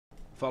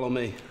Follow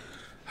me.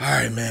 All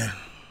right, man.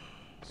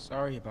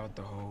 Sorry about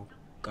the whole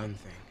gun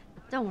thing.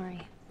 Don't worry.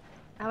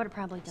 I would have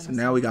probably done So the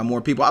now same. we got more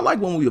people. I like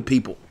when we were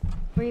people.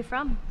 Where are you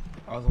from?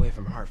 All the way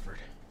from Hartford.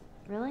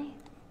 Really?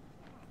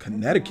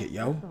 Connecticut,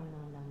 yo. What's going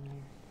on down there?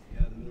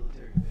 Yeah, the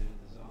military abandoned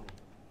the zone.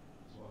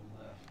 That's why we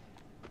left.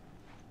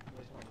 The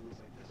place probably looks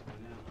like this by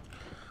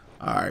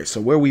now. All right, so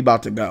where we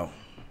about to go?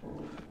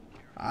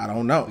 I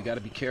don't know. We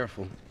gotta be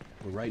careful.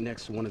 We're right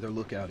next to one of their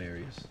lookout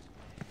areas.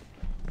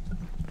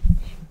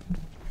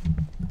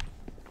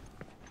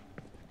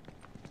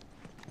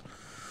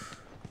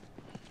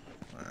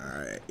 All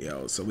right,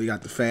 yo. So we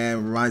got the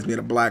fam. Reminds me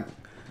of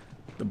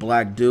the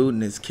black dude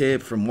and his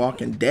kid from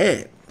Walking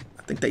Dead.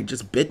 I think they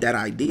just bit that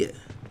idea.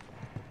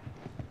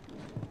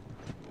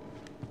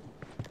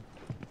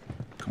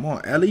 Come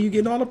on, Ellie, you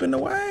getting all up in the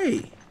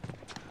way.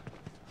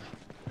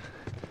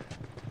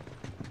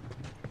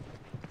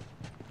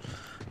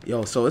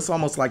 Yo, so it's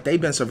almost like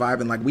they've been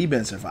surviving like we've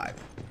been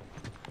surviving.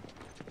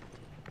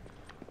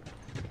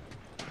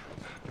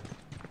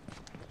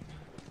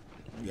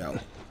 Yo,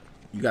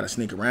 you gotta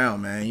sneak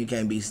around, man. You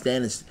can't be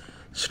standing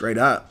straight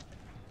up.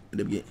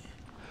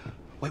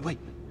 Wait.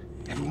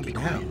 Everyone be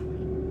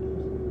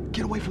quiet.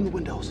 Get away from the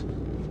windows.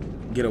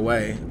 Get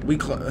away.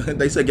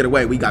 They said get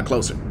away. We got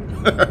closer.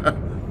 They're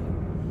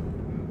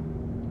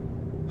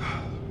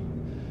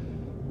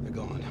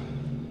gone.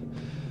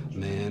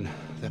 Man,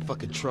 that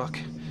fucking truck.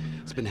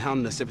 It's been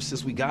hounding us ever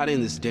since we got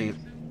in this damn...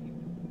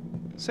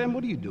 Sam,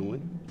 what are you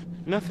doing?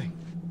 Nothing.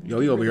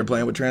 Yo, you over here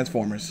playing with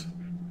Transformers.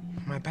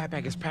 My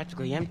backpack is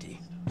practically empty.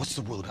 What's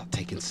the rule about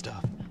taking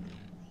stuff?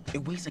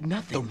 It weighs like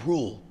nothing. The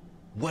rule.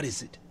 What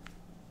is it?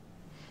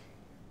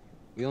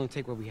 We only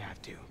take what we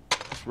have to.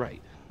 That's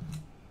right.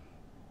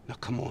 Now,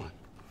 come on.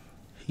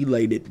 He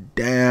laid it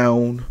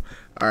down.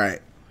 All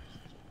right.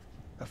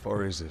 How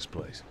far is this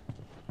place?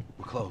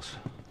 We're close.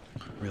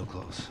 Real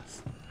close.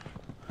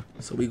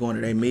 So we going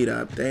to their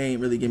meetup. They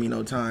ain't really give me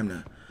no time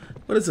to...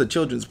 But it's a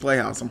children's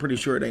playhouse. I'm pretty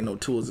sure there ain't no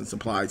tools and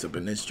supplies up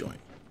in this joint.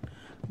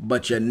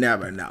 But you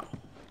never know.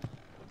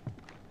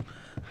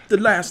 The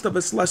Last of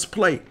Us Let's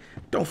Play.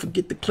 Don't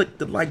forget to click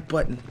the like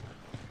button.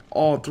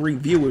 All 3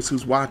 viewers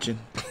who's watching.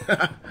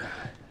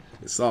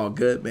 It's all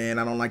good, man.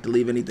 I don't like to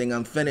leave anything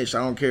unfinished. I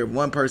don't care if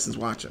one person's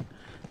watching.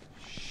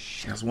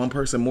 That's one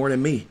person more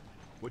than me.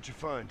 What'd you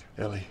find?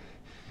 Ellie,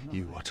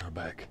 you watch our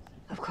back.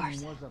 Of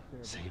course.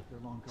 Sam,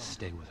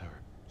 stay with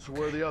her. So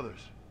where are the others?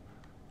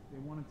 They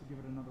wanted to give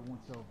it another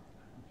once over.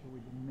 I'm sure we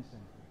didn't miss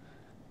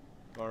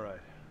anything. All right.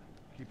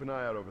 Keep an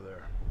eye out over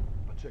there.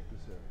 I'll check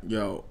this area.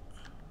 Yo,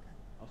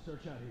 I'll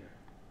search out here.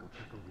 Go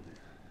check over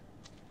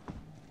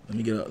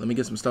there. let me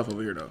get some stuff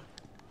over here though.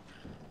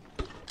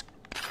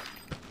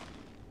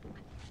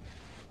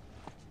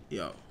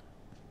 Yo,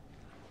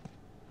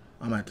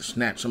 I'm gonna have to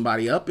snatch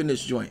somebody up in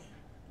this joint.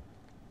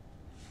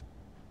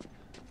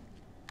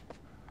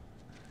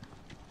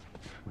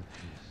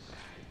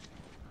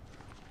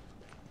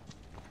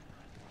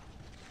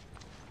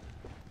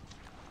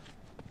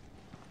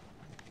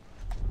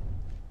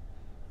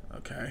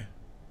 Okay.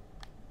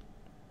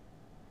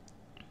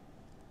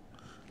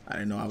 I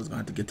didn't know I was gonna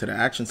have to get to the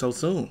action so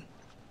soon.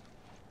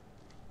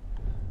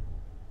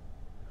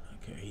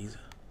 Okay, he's...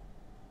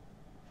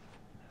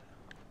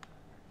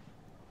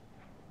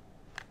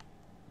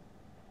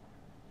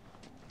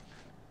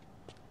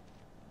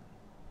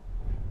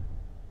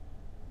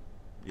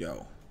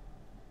 Yo.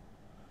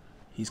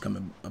 He's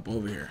coming up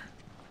over here.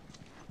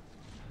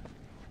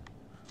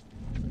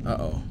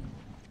 Uh-oh.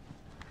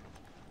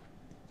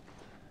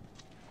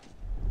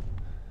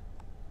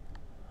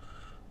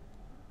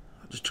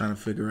 I'm just trying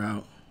to figure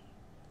out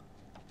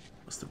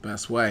what's the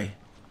best way.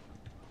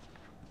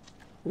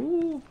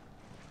 Ooh.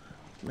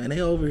 Man, they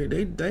over here.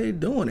 They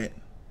doing it.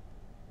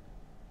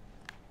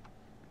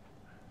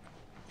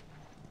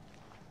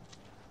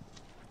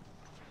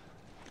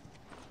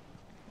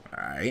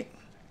 All right.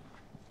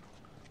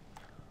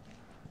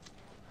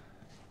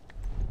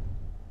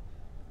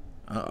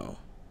 Uh-oh.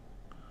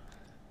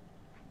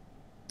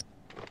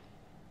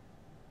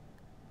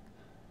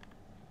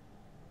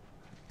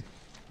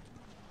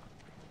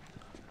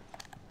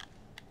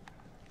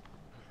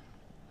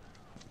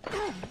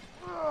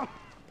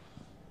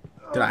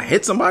 Did I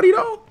hit somebody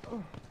though?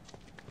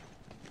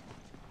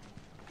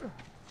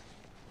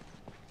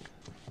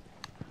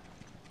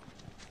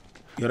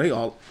 Yo, they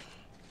all...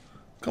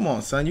 Come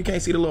on, son. You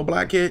can't see the little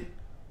black kid?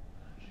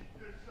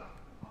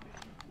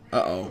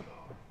 Uh-oh.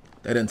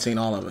 They didn't seen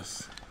all of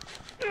us.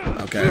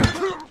 Okay.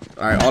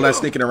 Alright, all that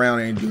sneaking around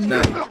ain't do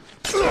nothing.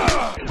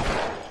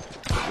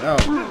 Yo.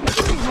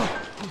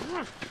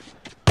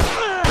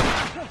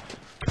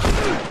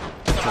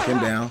 Took him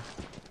down.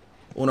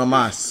 Uno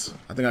más.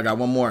 I think I got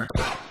one more.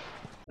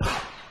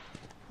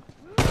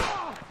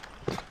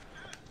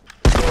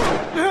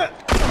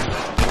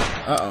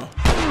 Uh-oh.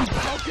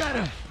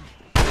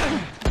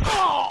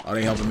 Oh,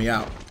 they helping me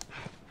out.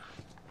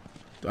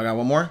 Do I got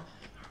one more?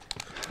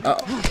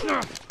 Uh-oh.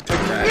 Take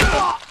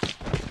that.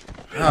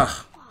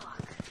 Ugh.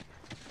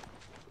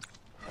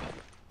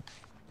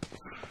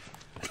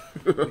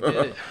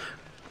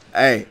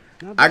 Hey,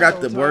 Not I bad,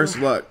 got the old-timer. worst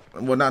luck.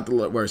 Well, not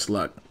the worst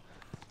luck.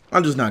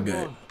 I'm just not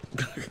good.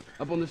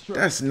 Up on this truck.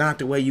 That's not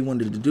the way you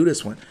wanted to do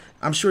this one.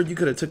 I'm sure you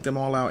could have took them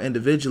all out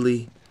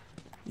individually.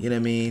 You know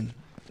what I mean?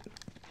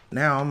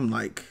 Now I'm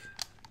like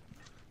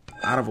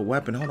out of a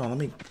weapon. Hold on, let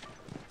me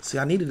see.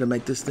 I needed to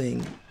make this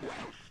thing.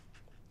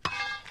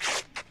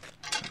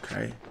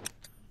 Okay.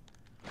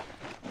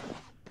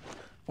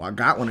 Well, I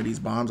got one of these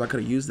bombs. I could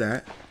have used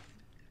that.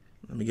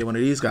 Let me get one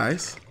of these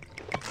guys.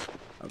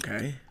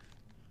 Okay.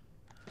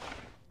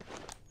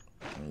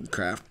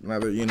 Craft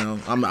another, you know.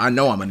 I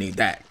know I'm gonna need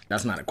that.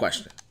 That's not a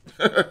question.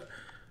 All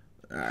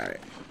right.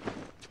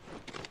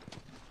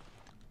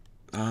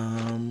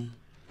 Man,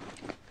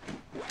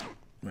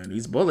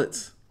 these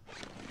bullets.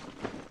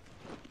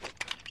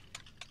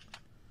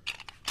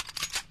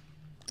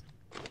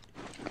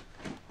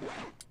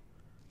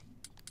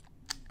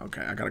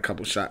 Okay, I got a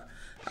couple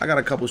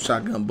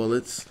shotgun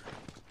bullets.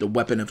 The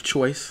weapon of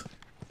choice.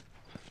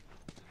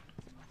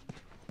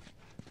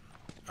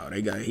 Oh,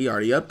 he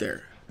already up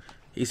there.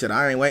 He said,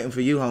 I ain't waiting for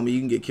you, homie. You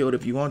can get killed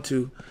if you want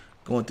to.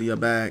 Going through your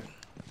bag.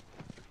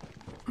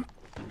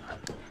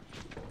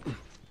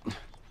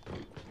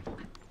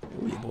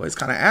 Ooh, your boy's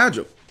kind of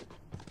agile.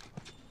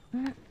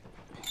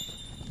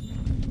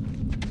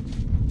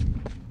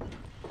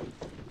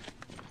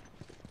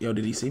 Yo,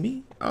 did he see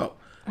me? Oh,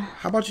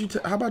 how about you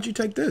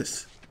take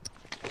this?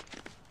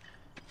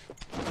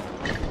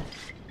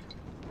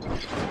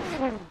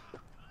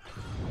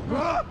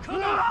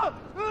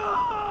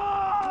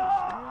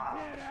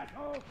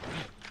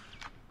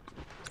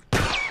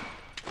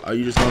 Are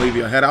you just gonna leave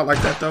your head out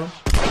like that, though?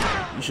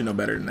 You should know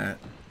better than that.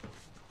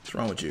 What's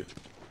wrong with you?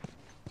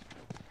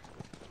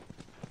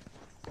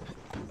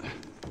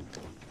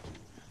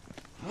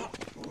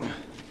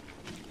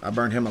 I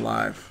burned him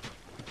alive.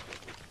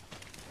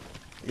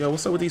 Yo,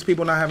 what's up with these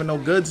people not having no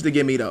goods to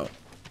give me, though?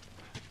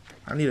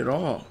 I need it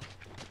all.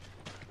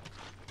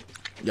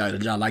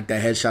 Y'all like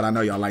that headshot? I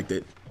know y'all liked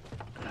it.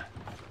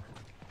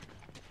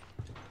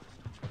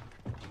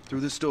 Through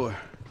this door.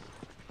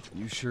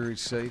 You sure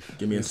it's safe?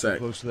 Give me a Being so sec.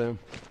 close to them?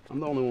 I'm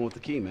the only one with the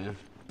key, man.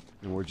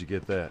 And where'd you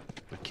get that?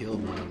 I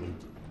killed one of them.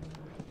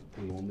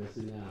 You won't miss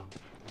it now.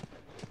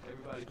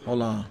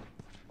 Hold on.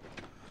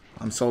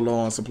 I'm so low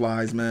on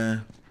supplies,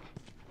 man.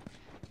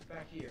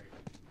 Back here.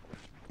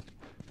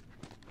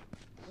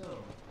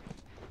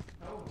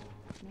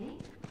 Me?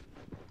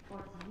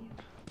 14.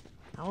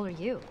 How old are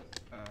you?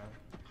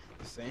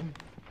 The same?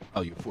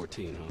 Oh, you're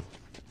 14,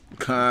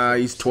 huh?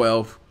 He's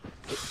 12.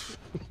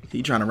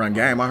 He trying to run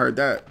game. I heard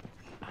that.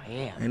 I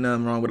am. Ain't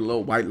nothing wrong with a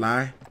little white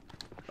lie.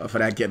 Or for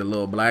that kid, a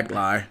little black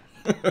lie.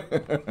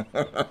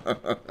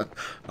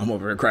 I'm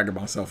over here cracking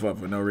myself up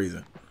for no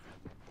reason.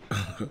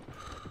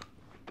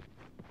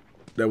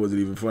 That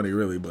wasn't even funny,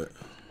 really, but.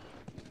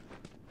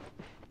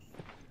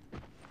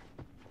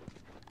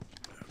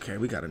 Okay,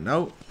 we got a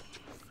note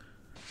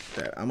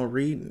that I'm going to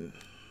read.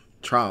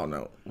 Trial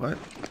note. What?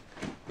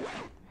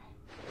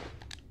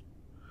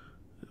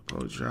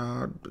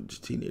 Child,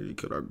 teenager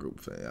killed our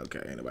group. Okay,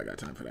 ain't nobody got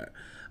time for that.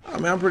 I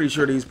mean, I'm pretty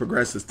sure these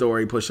progress the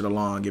story, push it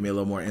along, give me a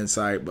little more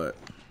insight, but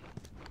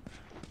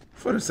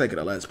for the sake of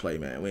the Let's Play,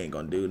 man, we ain't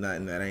gonna do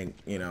nothing that ain't,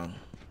 you know,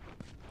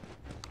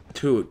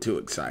 too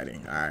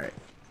exciting. All right.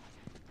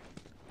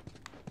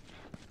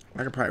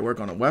 I could probably work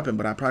on a weapon,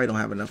 but I probably don't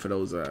have enough of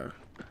those little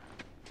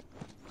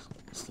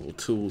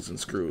tools and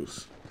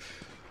screws.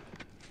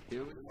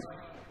 Man,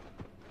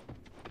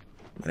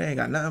 they ain't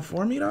got nothing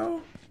for me,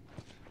 though.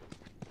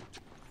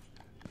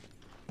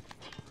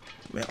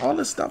 Man, all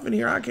this stuff in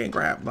here I can't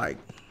grab. Like,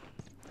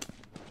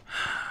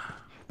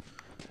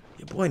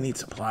 your boy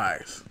needs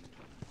supplies.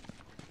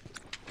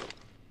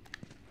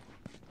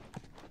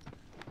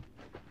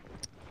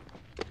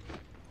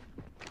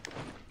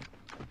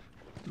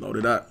 Load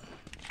it up.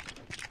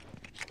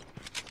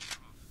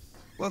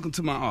 Welcome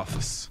to my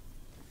office.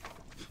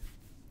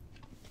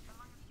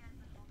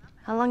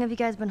 How long have you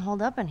guys been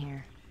holed up in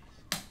here?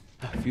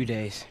 A few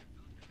days.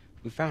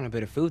 We found a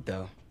bit of food,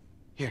 though.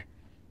 Here.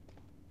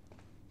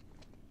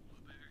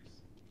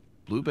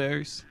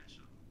 Blueberries.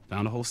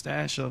 Found a whole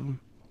stash of them.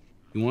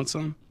 You want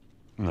some?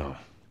 No.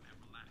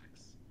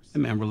 Hey,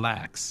 man,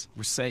 relax.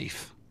 We're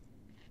safe.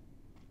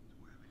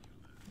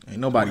 Ain't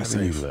nobody Why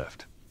haven't you safe.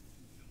 left?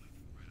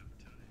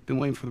 Been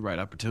waiting for the right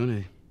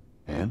opportunity.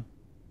 And?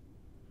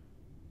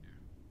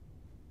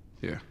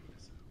 Here.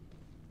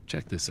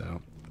 Check this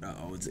out.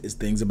 Uh-oh, is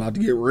things about to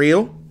get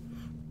real?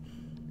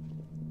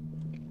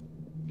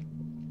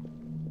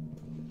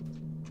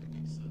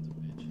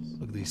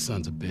 Look at these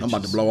sons of bitches. I'm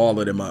about to blow all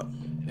of them up.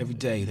 Every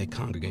day they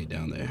congregate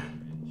down there,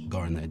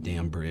 guarding that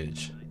damn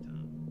bridge.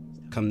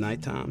 Come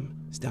nighttime,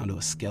 it's down to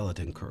a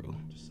skeleton crew.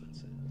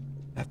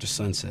 After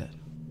sunset,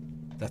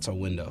 that's our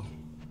window.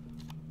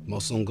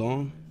 Most of them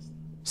gone,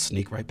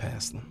 sneak right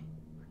past them.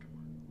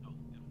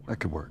 That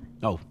could work.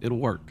 Oh, it'll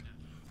work.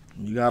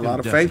 You got a lot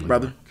of It'll faith, definitely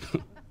brother.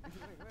 work.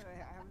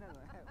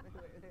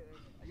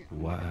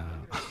 Wow.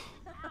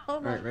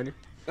 All right, ready?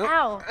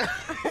 Ow!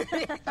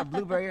 A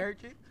blueberry hurt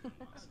you?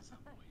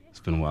 It's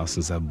been a while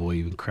since that boy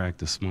even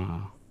cracked a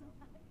smile.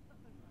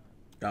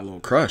 Got a little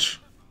crush.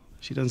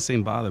 She doesn't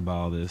seem bothered by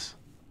all this.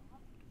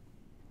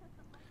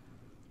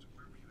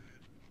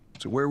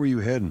 So where were you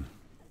heading?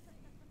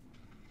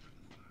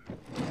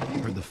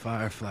 Heard the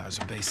Fireflies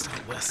are based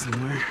out west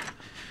somewhere.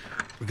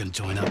 We're gonna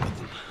join up with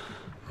them.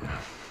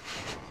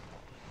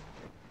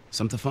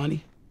 Something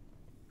funny?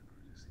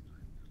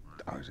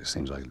 Oh, it just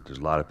seems like there's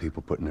a lot of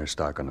people putting their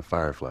stock on the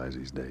Fireflies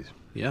these days.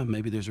 Yeah,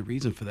 maybe there's a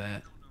reason for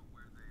that.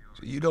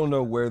 So you don't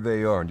know where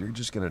they are, and you're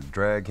just gonna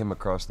drag him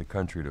across the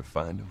country to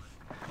find them?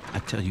 I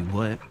tell you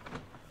what,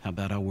 how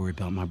about I worry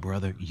about my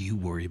brother, you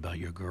worry about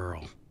your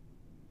girl.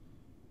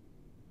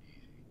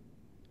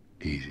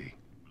 Easy.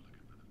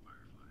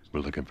 We're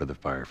looking for the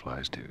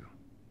Fireflies, too.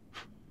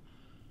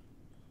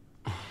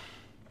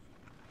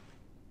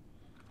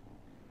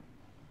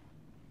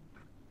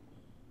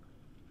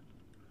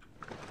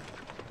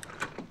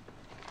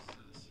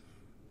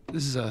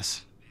 This is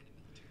us.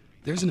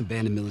 There's an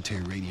abandoned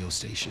military radio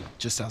station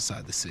just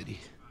outside the city.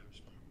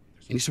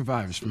 Any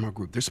survivors from our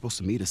group, they're supposed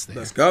to meet us there.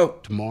 Let's go.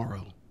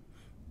 Tomorrow.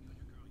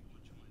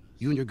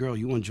 You and your girl,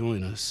 you want to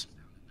join us.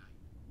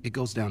 It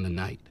goes down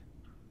tonight.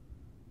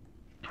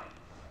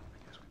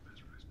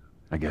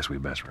 I guess we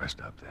best rest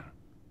up then.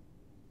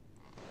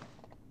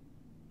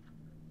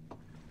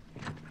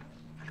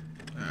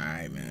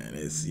 Alright, man.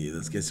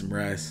 Let's get some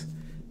rest.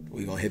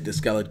 We're gonna hit the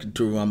skeleton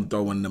crew. I'm gonna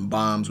throw one of them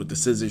bombs with the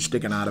scissors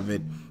sticking out of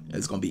it.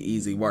 It's gonna be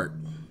easy work.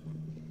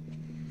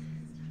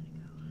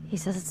 He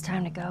says it's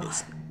time to go.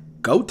 It's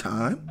go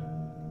time.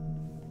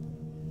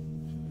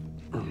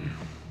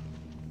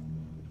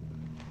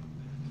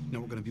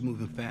 No, we're gonna be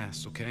moving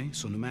fast, okay?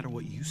 So no matter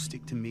what, you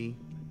stick to me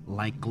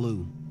like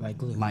glue. Like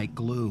glue. Like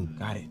glue.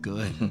 Got it.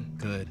 Good,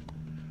 good.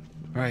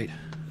 All right,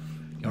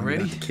 y'all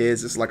ready? Got the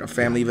kids, it's like a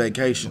family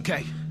vacation.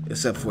 Okay.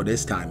 Except for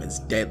this time, it's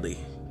deadly.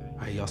 All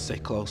right, y'all stay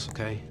close,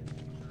 okay?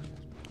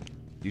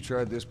 You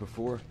tried this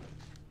before?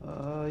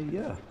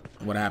 Yeah.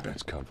 What happened?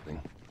 It's comforting.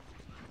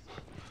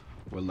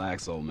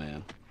 Relax, old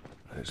man.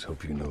 I just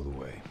hope you know the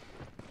way.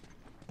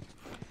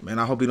 Man,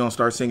 I hope you don't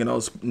start singing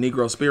those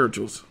Negro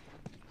spirituals.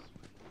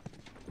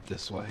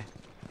 This way.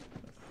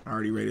 I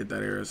already rated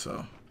that era,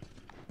 so.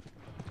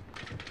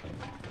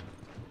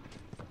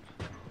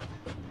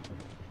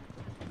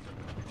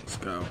 Let's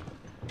go.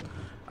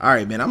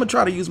 Alright, man. I'm going to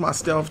try to use my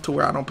stealth to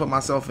where I don't put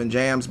myself in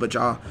jams, but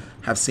y'all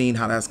have seen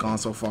how that's gone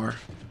so far.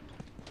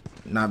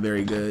 Not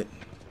very good.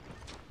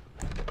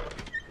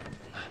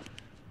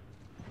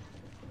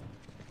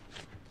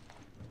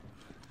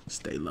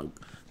 Stay low.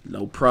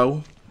 Low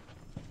pro.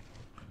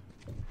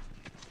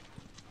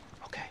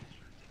 Okay.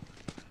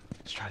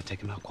 Let's try to take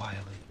him out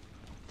quietly.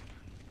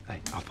 Hey,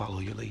 I'll follow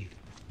your lead.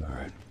 All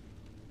right.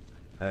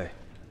 Hey,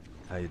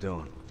 how you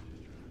doing?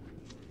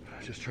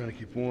 Just trying to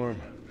keep warm.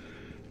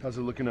 How's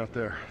it looking out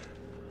there?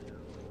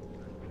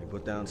 We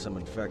put down some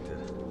infected.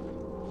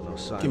 No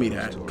sign Give me of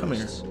those that. Come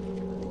here. tourists.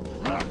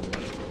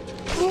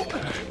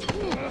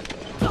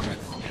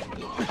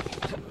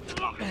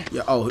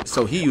 Yeah, oh,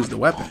 so he used the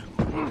weapon.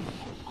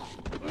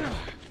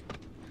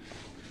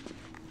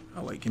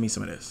 Oh, wait, give me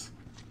some of this.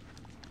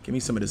 Give me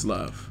some of this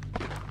love.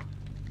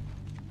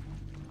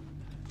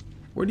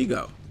 Where'd he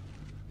go?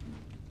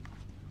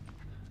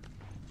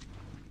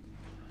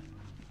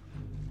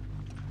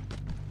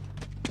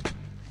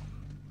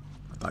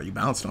 I thought you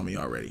bounced on me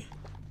already.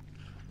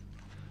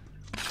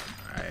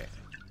 Alright.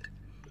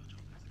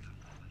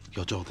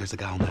 Yo, Joel, there's a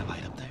guy on that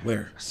light up there.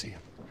 Where? I see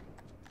him.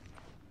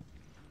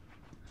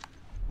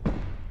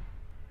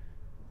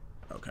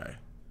 Okay.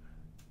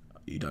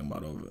 You talking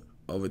about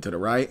over to the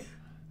right?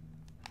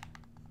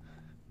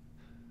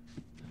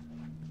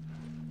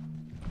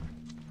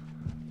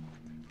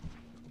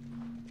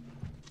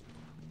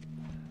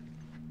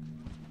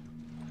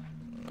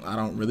 I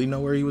don't really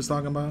know where he was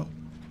talking about.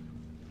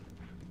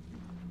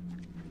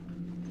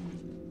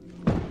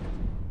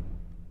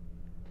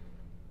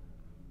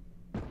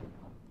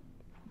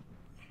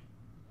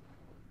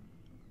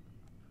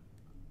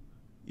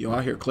 Yo,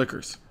 I hear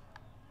clickers.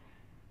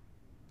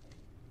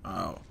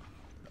 Oh.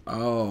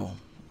 Oh.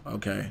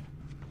 Okay.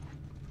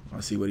 I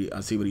see what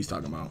he's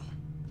talking about.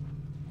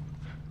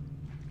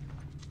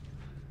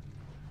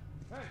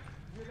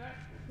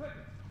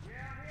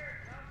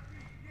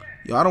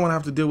 Yo, I don't want to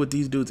have to deal with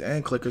these dudes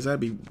and clickers. That'd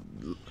be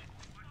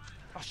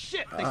Oh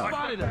shit, they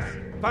spotted us.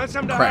 Find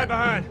something to crap.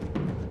 hide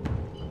behind.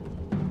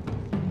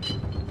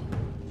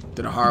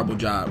 did a horrible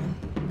job.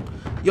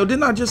 Yo,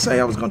 didn't I just say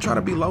I was gonna try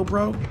to be low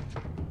pro?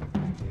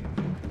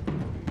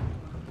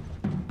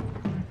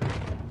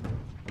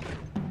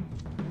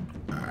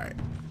 Alright.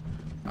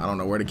 I don't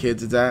know where the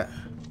kids is at,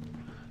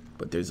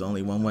 but there's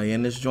only one way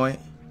in this joint.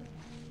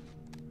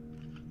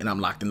 And I'm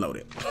locked and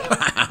loaded.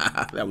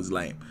 That was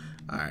lame.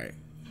 Alright.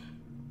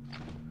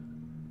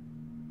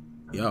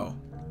 Yo.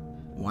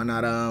 Why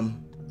not,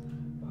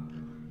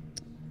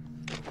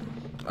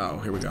 oh,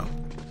 here we go.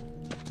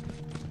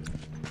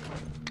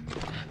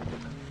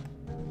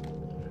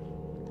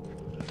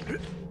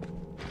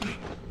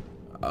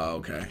 Oh,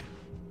 okay.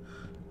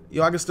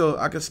 Yo, I can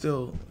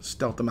still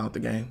stealth them out the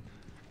game.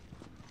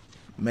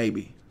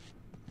 Maybe.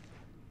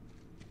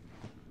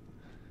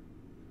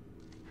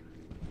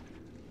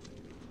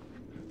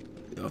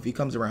 if he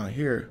comes around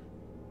here.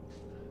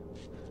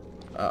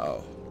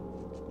 Uh-oh.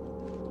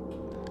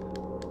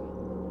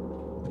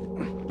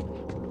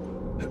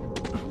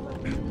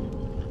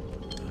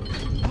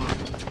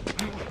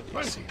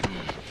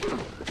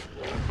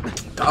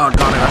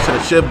 Doggone it, I should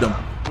have shivved him.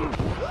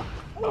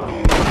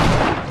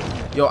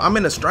 Yo, I'm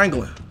in the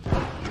strangling.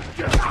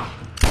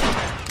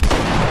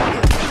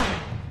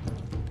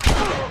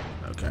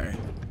 Okay.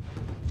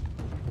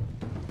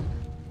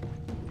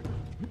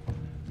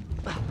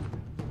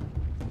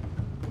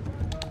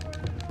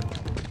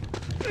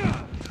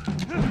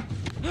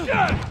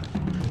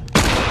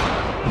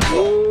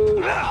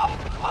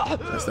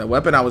 That's that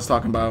weapon I was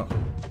talking about.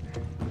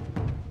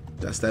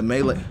 That's that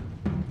melee.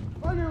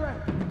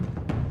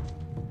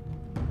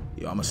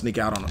 Yo, I'm gonna sneak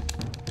out on him.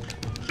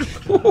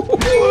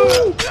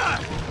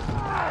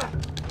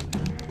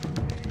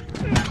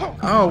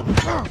 Oh.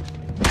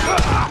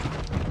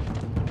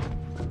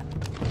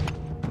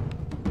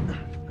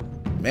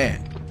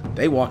 Man,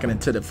 they walking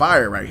into the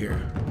fire right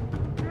here.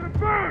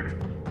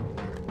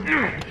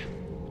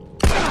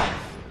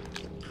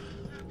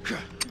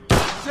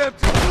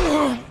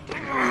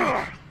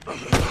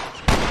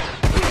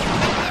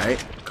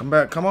 Alright, come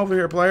back. Come over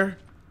here, player.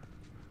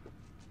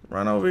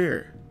 Run over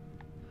here.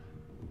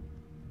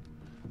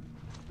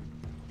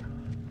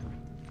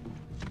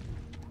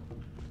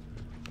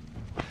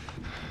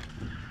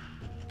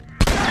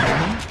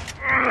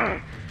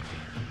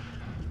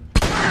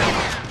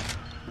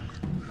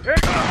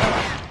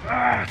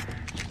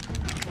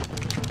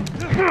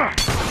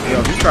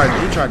 Yo, he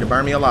tried to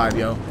burn me alive,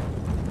 yo.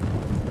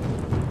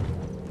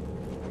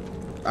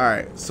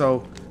 Alright,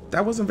 so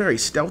that wasn't very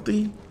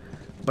stealthy,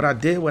 but I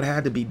did what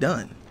had to be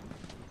done.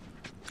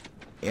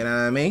 You know what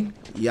I mean?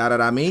 Yada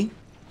da me.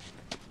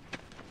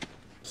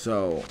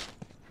 So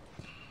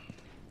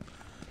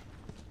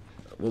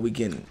what we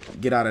can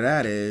get out of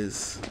that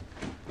is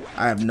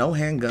I have no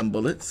handgun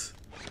bullets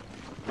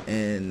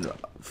and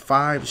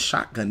 5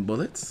 shotgun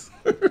bullets.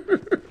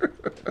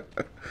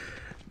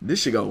 This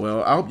should go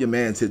well. I hope your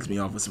man hits me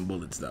off with some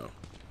bullets, though.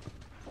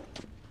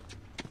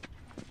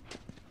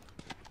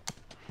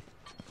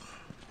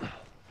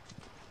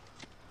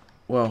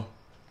 Well,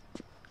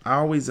 I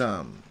always,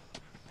 All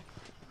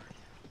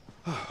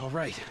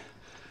right.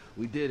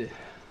 We did it.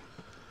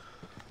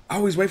 I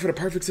always wait for the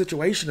perfect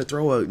situation to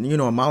throw a, you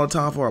know, a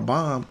Molotov or a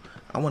bomb.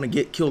 I want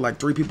to kill like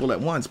 3 people at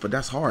once, but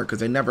that's hard because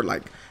they never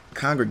like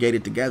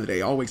congregated together.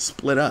 They always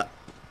split up.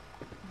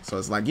 So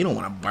it's like, you don't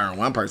want to burn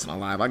one person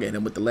alive. I get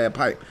him with the lead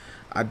pipe.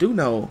 I do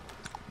know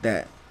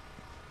that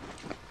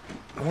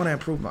I want to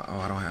improve my,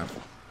 I don't have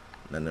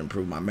nothing to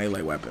improve my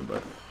melee weapon,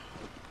 but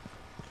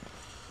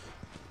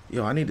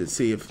yo, I need to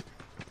see if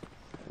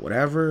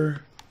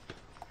whatever,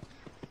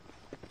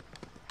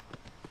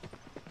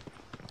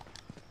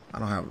 I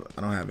don't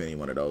have any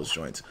one of those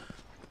joints.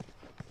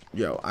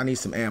 Yo, I need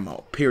some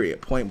ammo,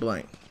 period, point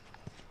blank.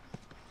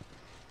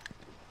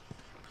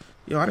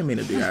 Yo, I didn't mean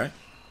to do that.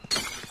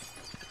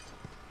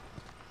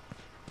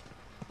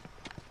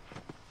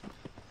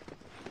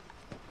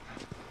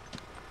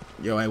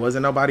 Yo, ain't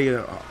wasn't nobody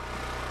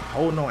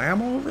holding no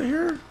ammo over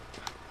here?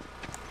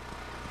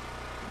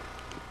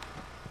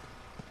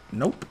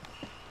 Nope.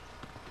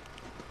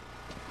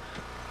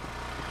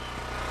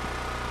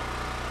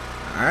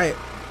 Alright.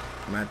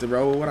 I'm gonna have to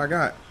roll with what I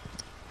got.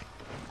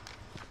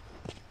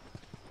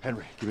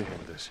 Henry, give me a hand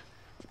with this.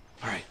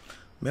 All right.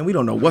 Man, we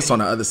don't know what's on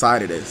the other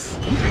side of this.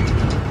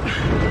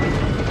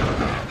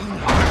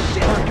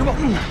 Come on.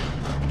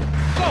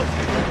 Go.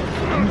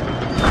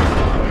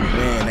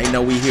 Man, they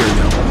know we here,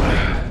 yo.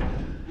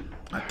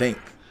 I think.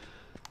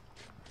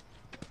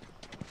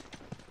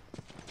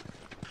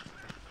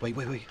 Wait.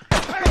 Hey,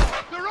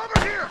 they're over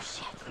here.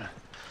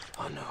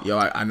 Oh no. Yo,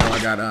 I know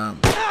I got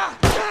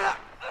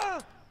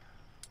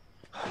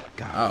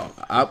God. Oh,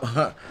 I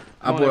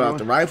pulled out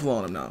the rifle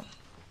on him now.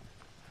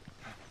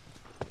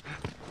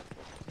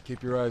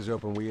 Keep your eyes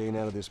open. We ain't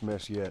out of this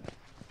mess yet.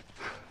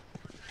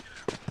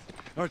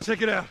 All right,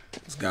 check it out.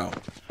 Let's go.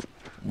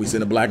 We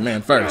send a black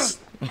man first.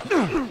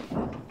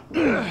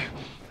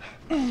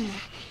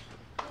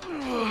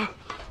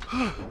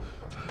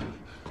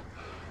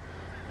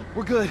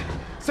 We're good.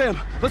 Sam,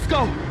 let's go.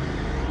 All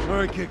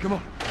right, kid, come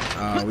on.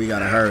 We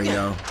gotta hurry,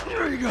 yo.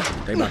 There you go.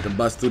 They about to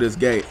bust through this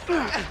gate.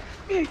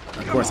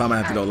 Of course, I'm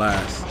gonna have to go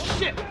last.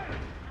 Shit.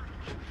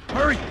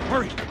 Hurry.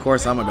 Of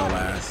course, I'm gonna go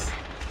last.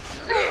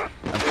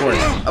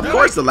 Of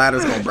course, the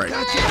ladder's gonna break.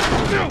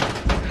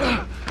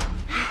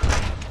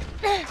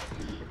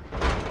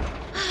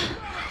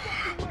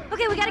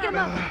 Okay, we gotta get him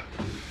up.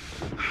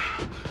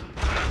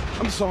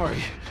 I'm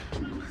sorry.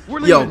 We're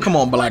Yo, leaving. come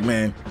on, black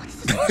man.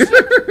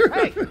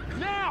 Hey,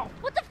 now.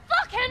 What the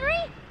fuck,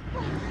 Henry?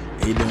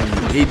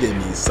 He did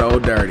me so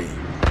dirty.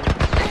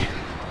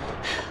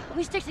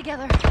 We stick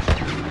together.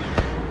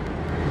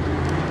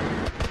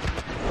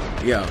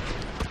 Yo.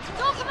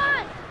 Go, come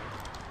on.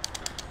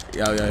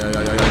 Yo.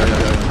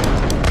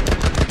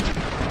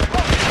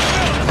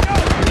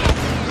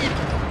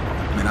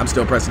 Man, I'm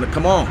still pressing it.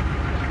 Come on.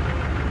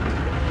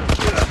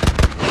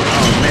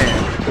 Oh,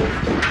 man.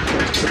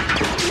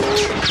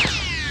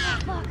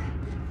 Fuck.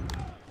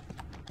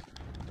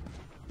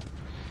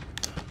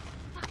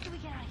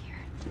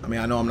 mean,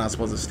 I know I'm not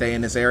supposed to stay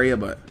in this area,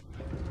 but...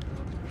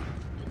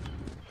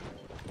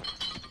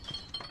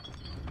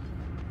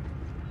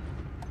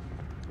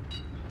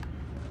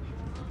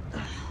 Oh,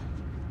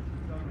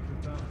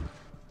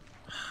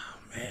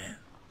 man.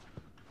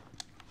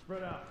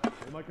 Spread out.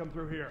 They might come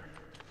through here.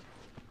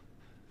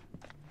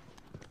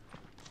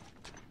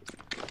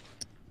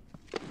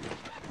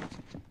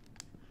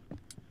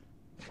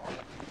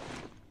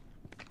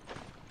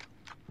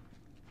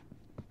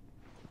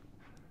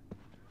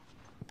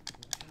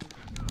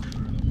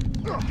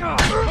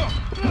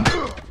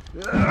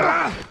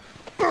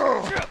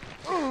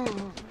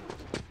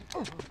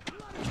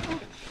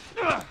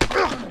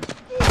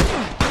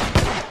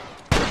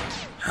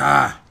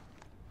 Ah.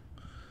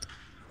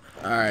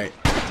 All right.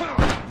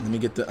 Let me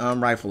get the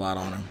rifle out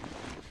on him.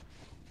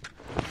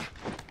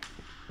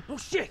 Oh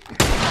shit!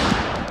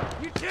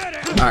 You did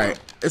it! All right.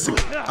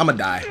 I'm gonna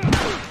die.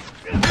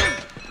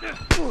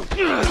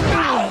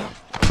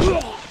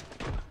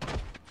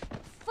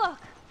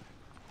 Fuck.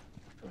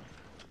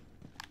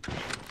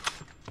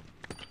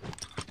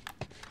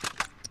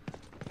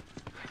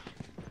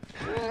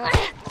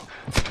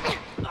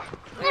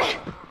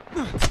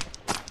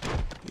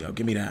 Yo,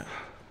 give me that.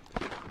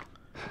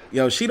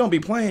 Yo, she don't be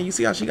playing. You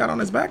see how she got on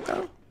his back,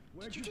 though?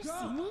 Did you just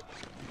see me?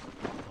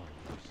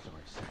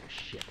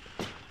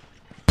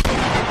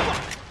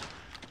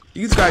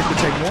 These guys could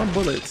take more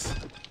bullets.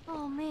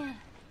 Oh, man.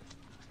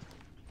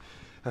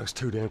 That was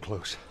too damn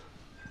close.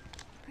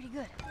 Pretty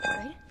good,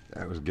 right?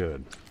 That was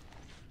good.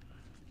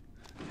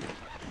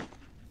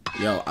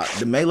 Yo,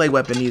 the melee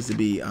weapon needs to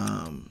be,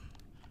 Yo,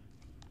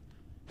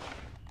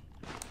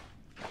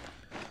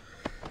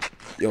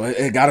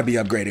 it gotta be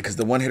upgraded, because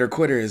the one-hitter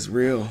quitter is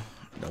real.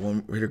 The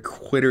one-hitter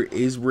quitter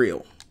is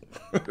real.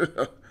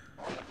 Alright.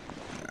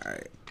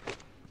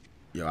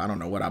 Yo, I don't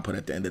know what I put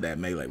at the end of that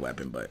melee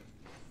weapon, but...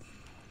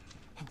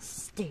 And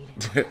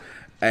stayed.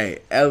 Hey,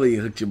 Ellie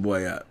hooked your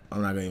boy up.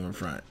 I'm not gonna even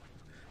front.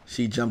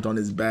 She jumped on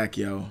his back,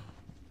 yo.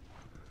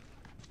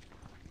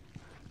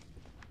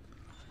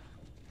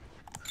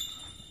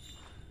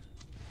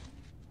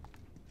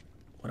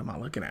 What am I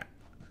looking at?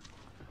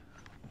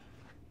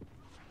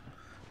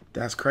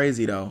 That's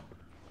crazy though.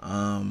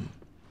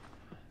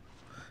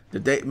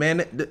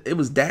 It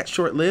was that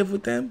short-lived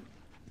with them.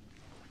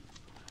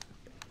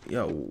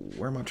 Yo,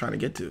 where am I trying to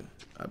get to?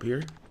 Up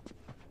here?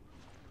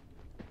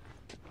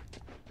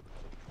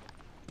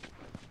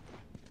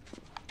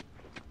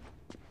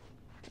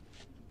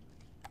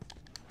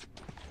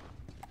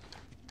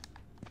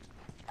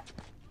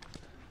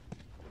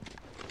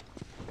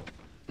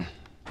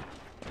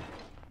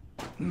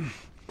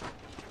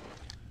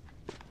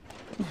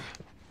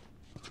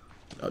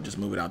 Oh, just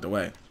move it out the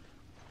way.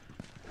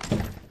 All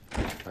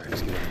right,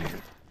 let's get out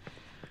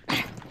of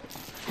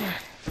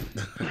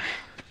here.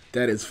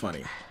 That is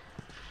funny.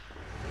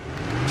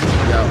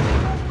 Yo.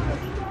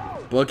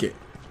 Book it.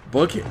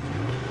 Book it.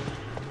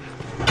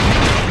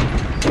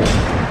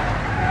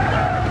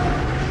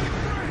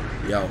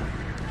 Yo.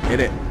 Hit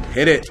it.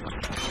 Hit it.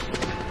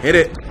 Hit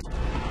it.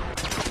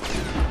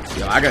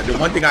 Yo, I got the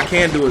one thing I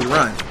can do is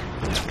run.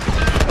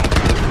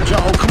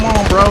 Joe, come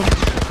on, bro.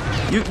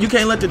 You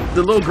can't let the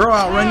little girl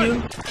outrun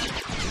you.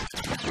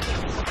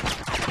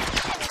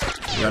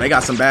 Yo, they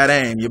got some bad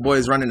aim. Your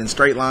boy's running in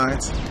straight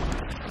lines.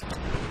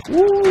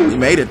 Woo, he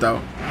made it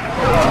though.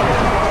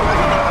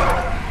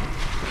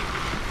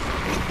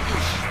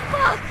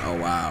 Oh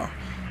wow.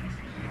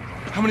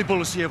 How many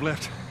bullets do you have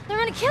left? They're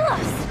gonna kill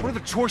us. What other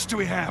choice do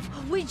we have?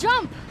 We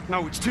jump.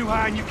 No, it's too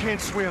high and you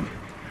can't swim.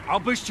 I'll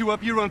boost you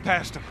up, you run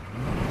past them.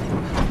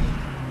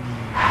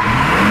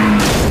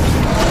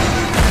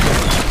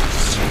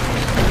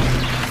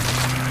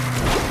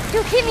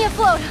 You'll keep me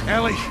afloat.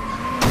 Ellie!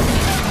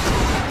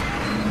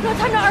 No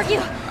time to argue.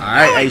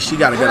 Alright, hey, she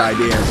got a good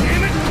idea.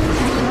 Damn it!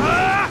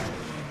 Ah!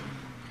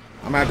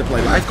 I'm gonna have to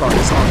play lifeguard.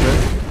 It's all good.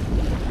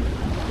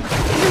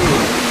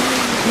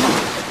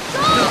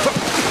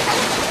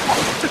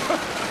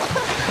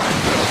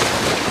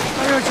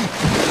 I heard you.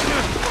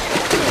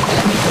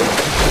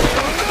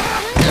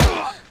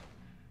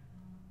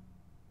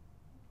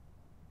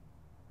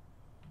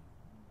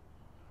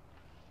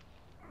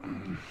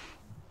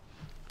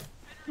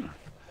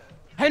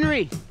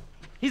 Henry!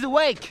 He's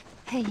awake!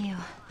 Hey, you.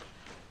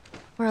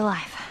 We're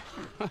alive.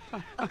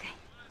 Okay.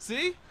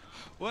 See?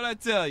 What'd I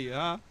tell you,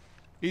 huh?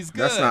 He's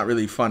good. That's not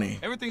really funny.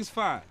 Everything's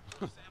fine.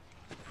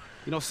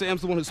 You know,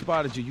 Sam's the one who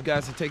spotted you. You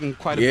guys are taking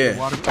quite a bit of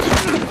water.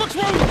 What's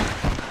wrong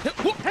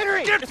with you?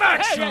 Henry! Get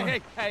back, hey,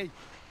 son! hey.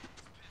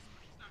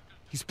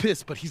 He's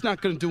pissed, but he's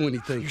not gonna do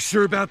anything. You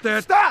sure about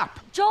that? Stop!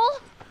 Joel?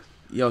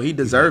 Yo, he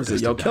deserves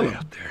it. Yo, kill him.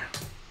 Out there.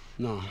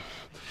 No,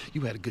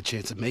 you had a good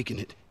chance of making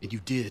it, and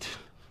you did.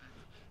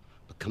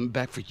 But coming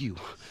back for you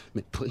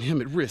meant putting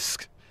him at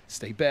risk.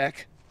 Stay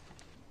back.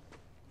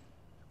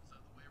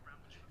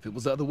 If it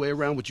was the other way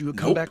around, would you have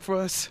come Nope. back for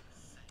us?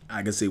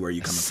 I can see where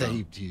you're I coming from.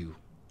 saved you.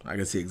 I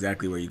can see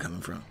exactly where you're coming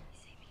from.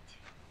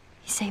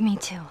 He saved me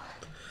too.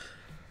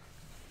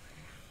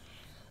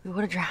 We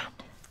would have drowned.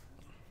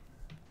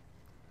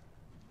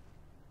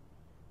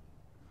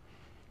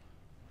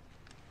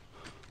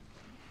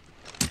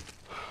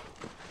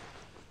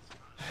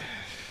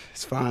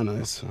 It's fine.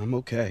 I'm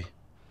okay.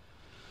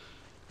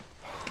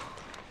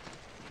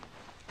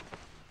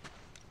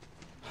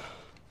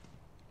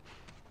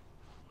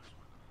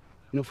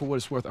 You know, for what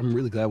it's worth, I'm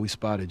really glad we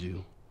spotted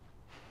you.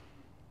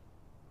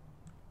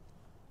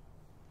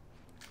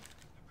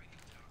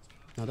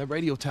 Now, that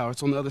radio tower,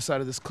 it's on the other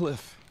side of this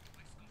cliff.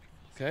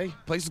 Okay?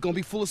 Place is gonna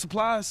be full of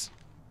supplies.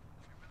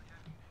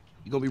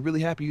 You're gonna be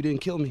really happy you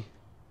didn't kill me.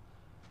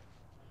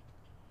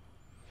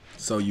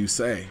 So you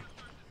say.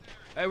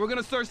 Hey, we're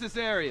gonna search this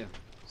area.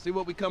 See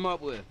what we come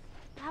up with.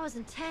 That was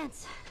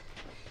intense.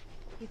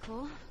 You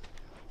cool?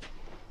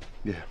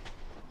 Yeah.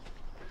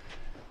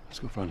 Let's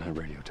go find that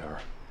radio tower.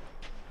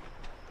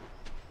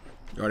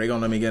 Are they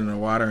gonna let me get in the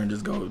water and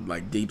just go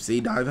like deep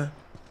sea diving?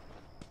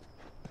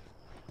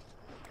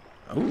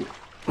 Oh.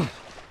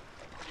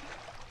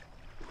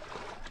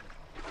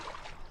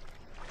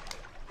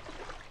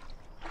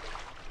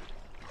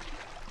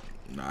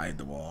 Nah, I hit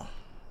the wall.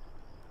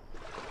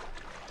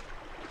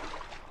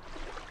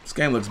 This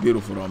game looks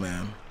beautiful though,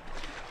 man.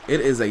 It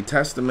is a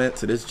testament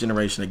to this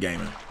generation of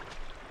gaming.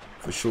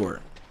 For sure.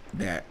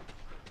 That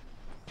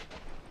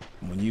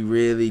when you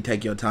really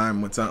take your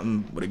time with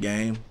something, with a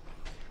game,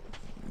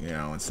 you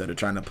know, instead of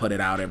trying to put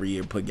it out every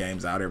year, put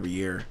games out every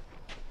year.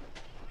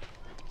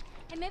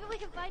 Hey, maybe we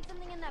can find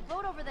something in that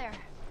boat over there.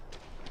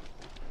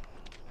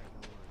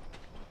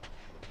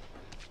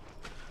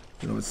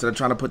 You know, instead of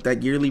trying to put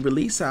that yearly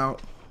release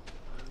out.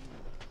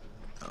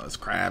 Oh, it's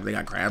crab. They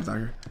got crabs out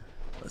here.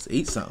 Let's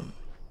eat something.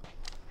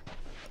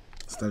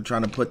 Instead of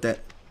trying to put that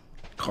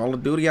Call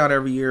of Duty out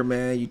every year,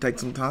 man, you take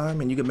some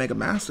time and you can make a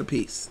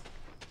masterpiece.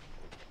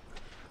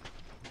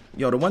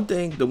 Yo, the one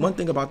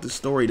thing about this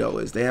story though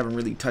is they haven't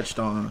really touched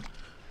on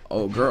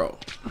old girl.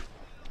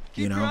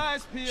 You know,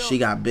 she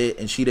got bit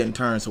and she didn't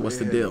turn. So what's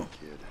the deal?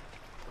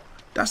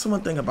 That's the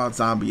one thing about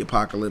zombie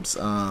apocalypse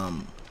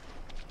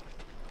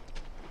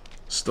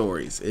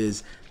stories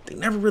is they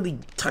never really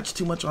touch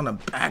too much on the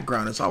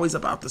background. It's always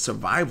about the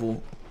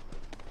survival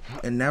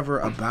and never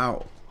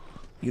about,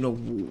 you know,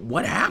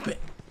 what happened.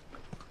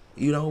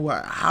 You know,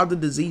 how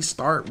did the disease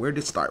start? Where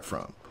did it start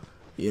from?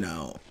 You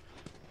know.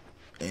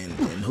 And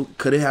who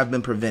could it have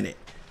been prevented?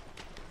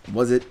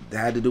 Was it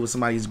had to do with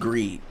somebody's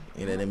greed?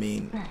 You know what I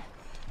mean?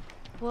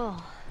 Whoa.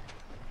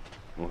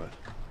 What?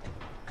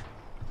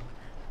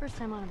 First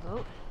time on a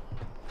boat.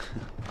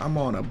 I'm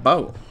on a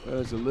boat. Well,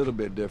 it's a little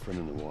bit different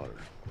in the water.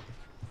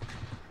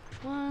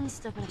 One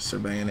step at a time.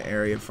 Surveying the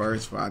area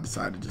first before I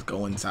decide to just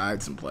go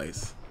inside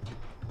someplace.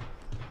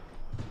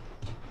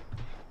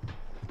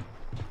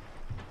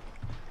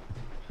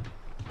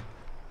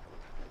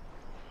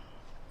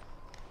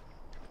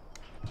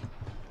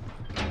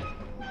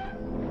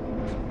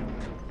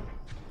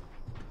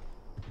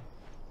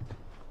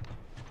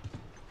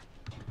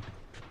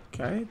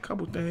 Okay,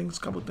 couple things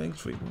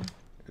for you.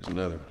 There's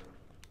another.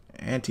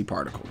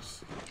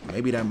 Antiparticles.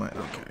 Maybe that might.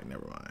 Okay,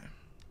 never mind.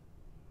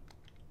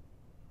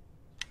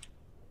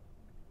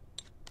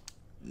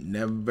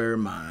 Never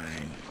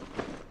mind.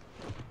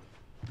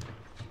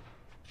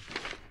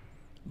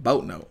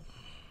 Boat note.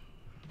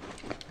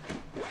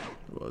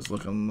 Well, it's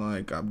looking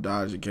like I've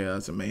dodged the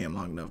chaos and mayhem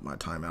long enough. My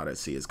time out at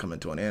sea is coming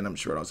to an end. I'm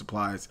short on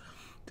supplies.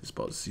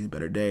 Supposed to see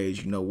better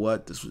days. You know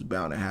what? This was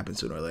bound to happen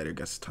sooner or later.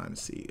 Guess it's time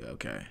to see.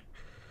 Okay.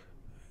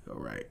 All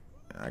right,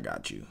 I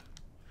got you.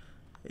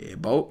 Yeah,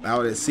 boat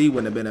out at sea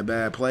wouldn't have been a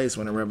bad place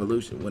when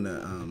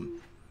the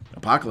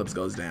apocalypse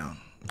goes down,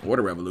 or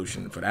the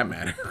revolution for that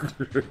matter.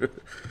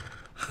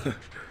 All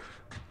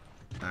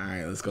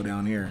right, let's go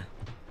down here.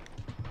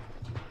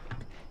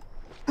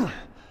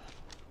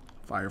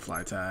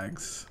 Firefly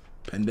tags,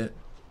 pendant.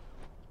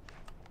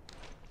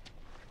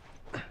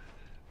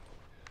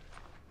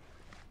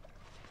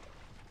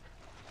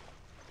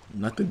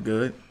 Nothing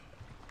good.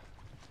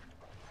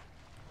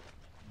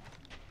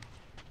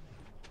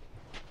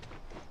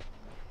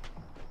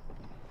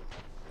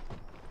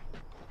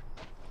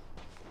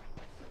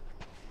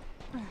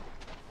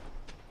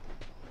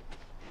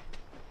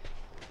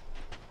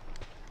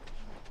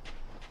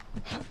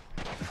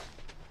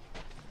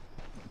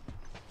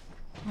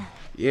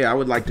 Yeah, I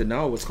would like to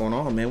know what's going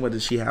on, man. Whether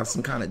she have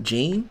some kind of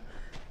gene?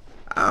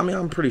 I mean,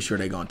 I'm pretty sure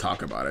they're going to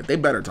talk about it. They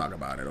better talk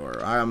about it,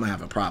 or I'm going to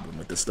have a problem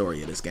with the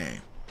story of this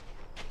game.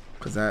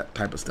 Because that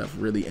type of stuff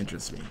really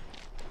interests me.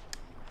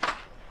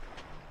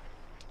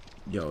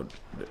 Yo,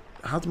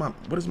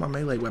 what is my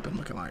melee weapon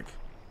looking like?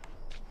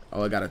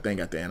 Oh, I got a thing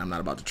at the end. I'm not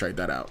about to trade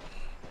that out.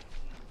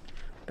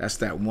 That's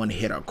that one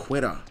hitter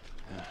quitter.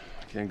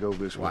 Can't go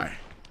this way. Why?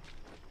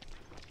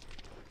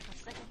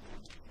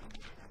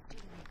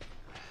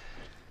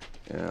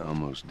 Yeah,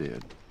 almost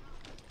dead.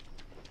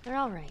 They're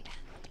all right.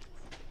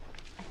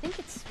 I think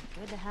it's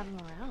good to have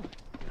them around.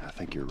 I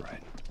think you're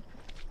right.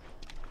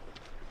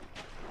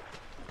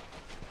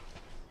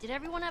 Did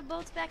everyone have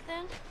boats back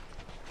then?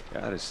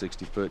 I had a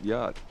 60-foot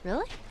yacht.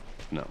 Really?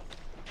 No.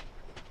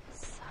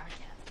 Sorry.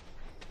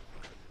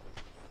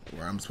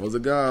 Where I'm supposed to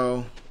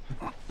go.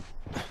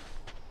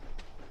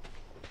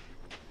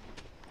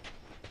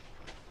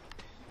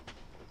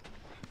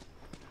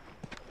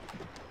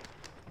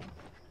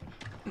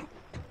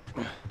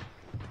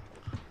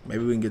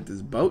 Maybe we can get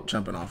this boat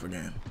jumping off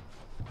again.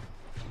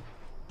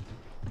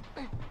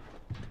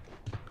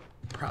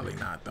 Probably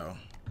not, though.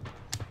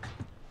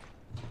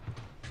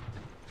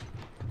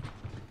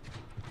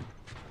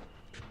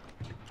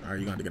 Alright,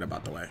 you're going to get up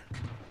out the way.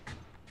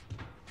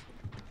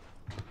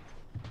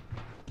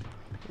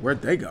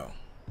 Where'd they go?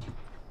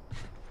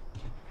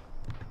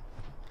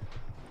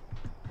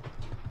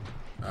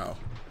 Oh,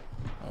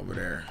 over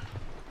there.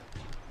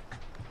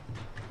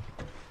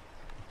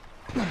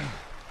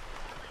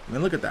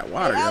 Man, look at that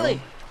water, Hey, Ellie, yo.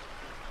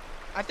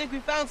 I think we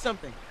found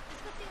something.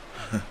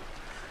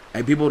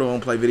 Hey, people who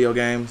don't play video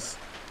games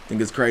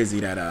think it's crazy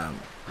that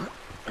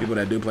people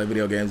that do play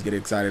video games get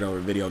excited over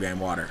video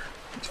game water.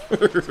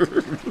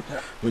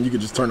 When you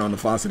could just turn on the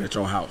faucet at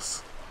your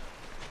house.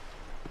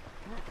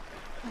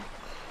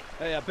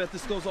 Hey, I bet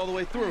this goes all the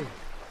way through.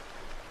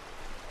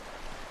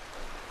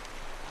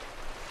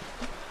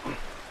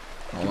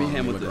 Hold on,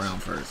 let me look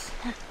around first.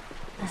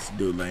 This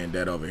dude laying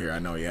dead over here. I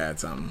know he had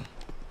something.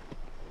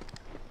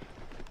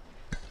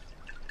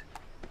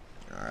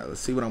 Alright,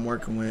 let's see what I'm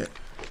working with.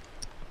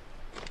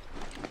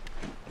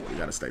 We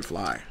gotta stay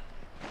fly.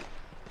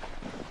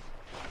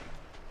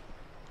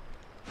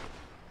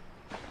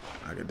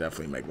 I could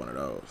definitely make one of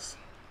those.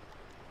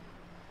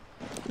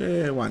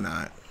 Yeah, why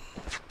not?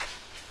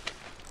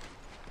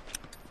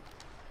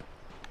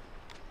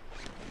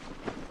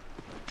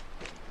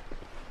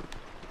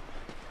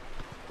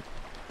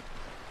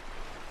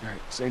 All right,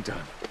 same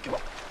time. Come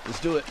on, let's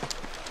do it.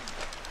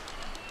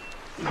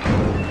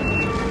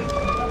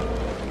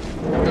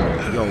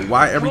 Yo,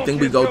 why everything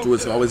we go through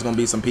is always gonna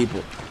be some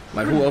people?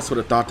 Like, who else would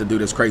have thought to do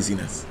this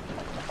craziness?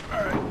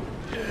 All right,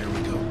 yeah, here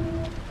we go.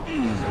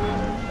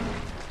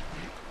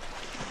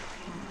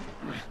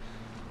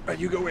 All right,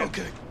 you go in.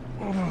 Okay.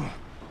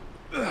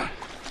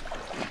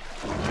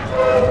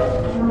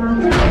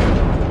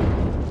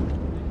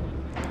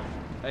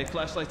 Hey,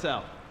 flashlights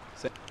out.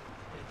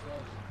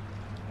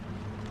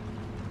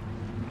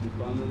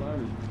 Finally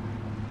learning.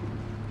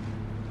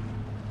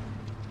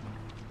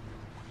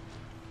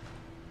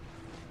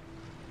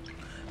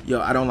 Yo,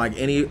 I don't like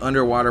any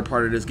underwater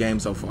part of this game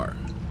so far.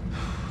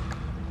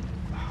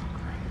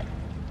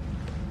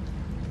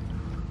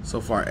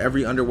 So far,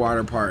 every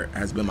underwater part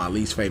has been my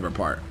least favorite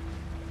part.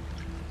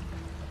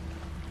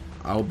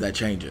 I hope that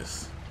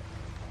changes.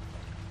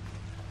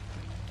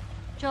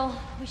 Joel,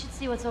 we should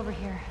see what's over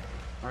here.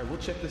 All right, we'll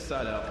check this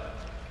side out.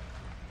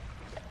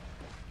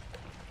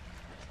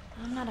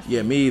 I'm not a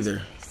Yeah, me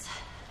either.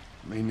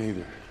 Me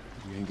neither.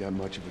 We ain't got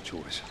much of a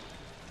choice.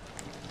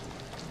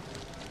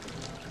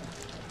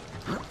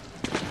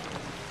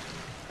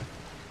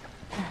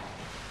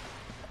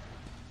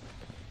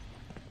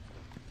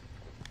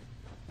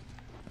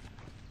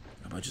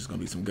 I bet there's gonna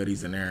be some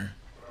goodies in there.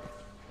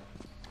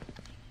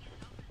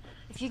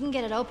 If you can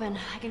get it open,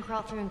 I can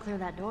crawl through and clear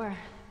that door.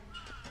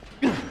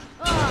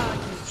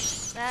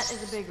 Oh, that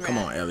is a big rat. Come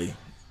on, Ellie.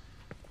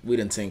 We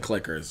done seen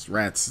clickers.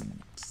 Rats,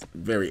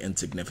 very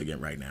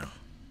insignificant right now.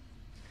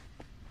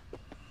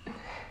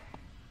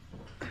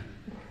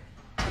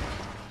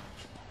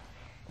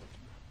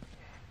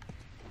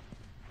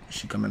 Is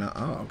she coming out?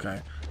 Oh,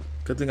 okay.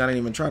 Good thing I didn't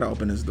even try to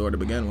open this door to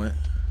begin with.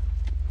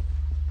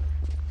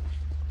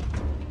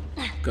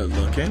 Good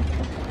looking.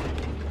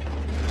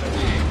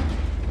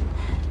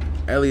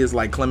 Ellie is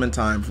like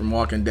Clementine from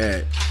Walking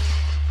Dead.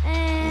 You know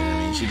what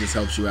I mean? She just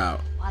helps you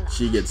out.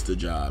 She gets the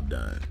job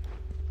done.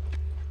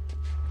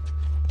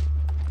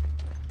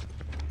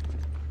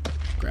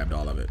 Grabbed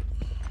all of it.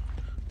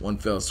 One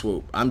fell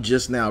swoop. I'm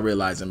just now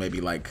realizing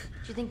maybe like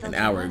an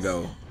hour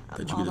ago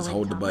that you could just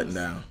hold the button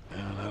down.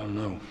 Well, I don't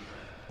know.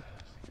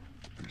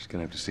 We're just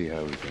gonna have to see how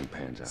everything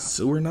pans out.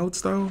 Sewer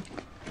notes though?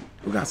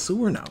 Who got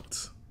sewer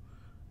notes?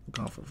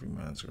 Gone for free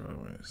months. Okay,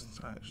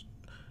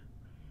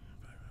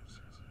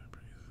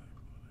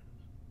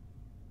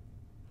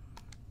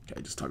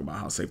 just talk about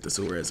how safe the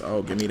sewer is.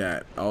 Oh, give me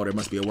that. Oh, there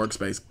must be a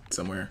workspace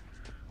somewhere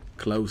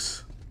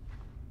close.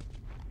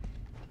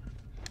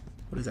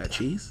 What is that,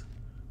 cheese?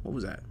 What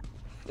was that?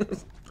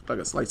 Looked like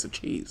a slice of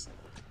cheese.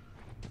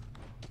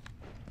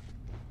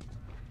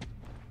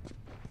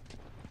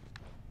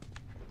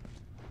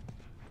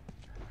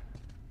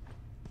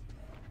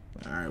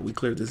 Alright, we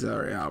cleared this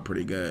area out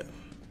pretty good.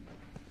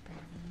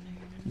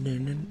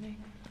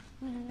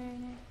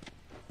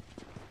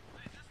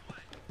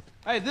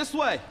 Hey, this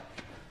way!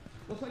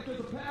 Looks like there's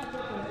a path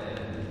up ahead.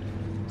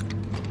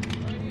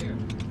 Right here.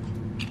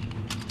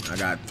 I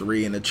got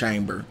 3 in the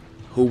chamber.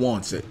 Who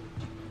wants it?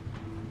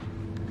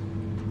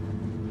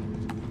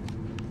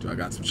 Do I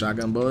got some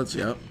shotgun bullets?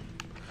 Yep.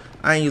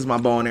 I ain't use my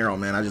bow and arrow,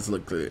 man. I just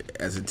looked at it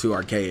as it's too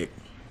archaic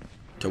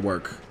to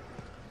work.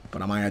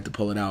 But I might have to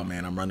pull it out,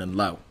 man. I'm running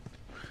low.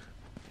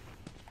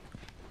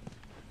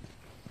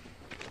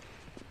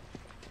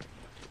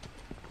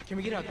 Can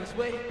we get out this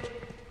way?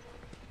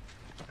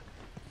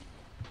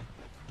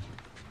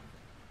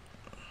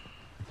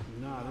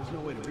 Nah, there's no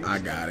way to reach. I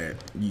got it.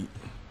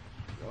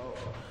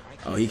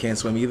 Oh, he can't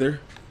swim either?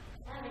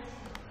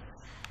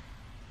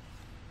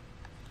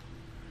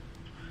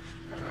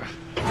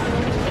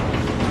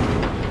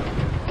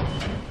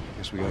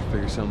 Guess We gotta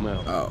figure something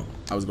out. Oh,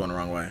 I was going the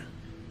wrong way.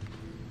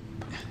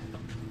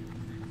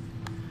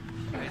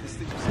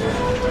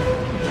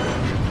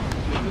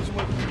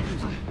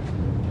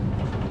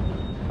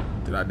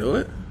 Did I do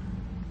it?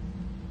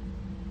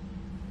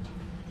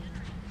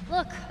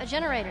 Look, a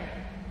generator.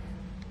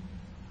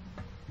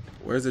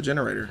 Where's the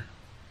generator?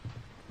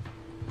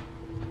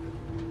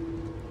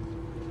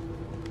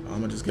 I'm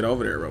gonna just get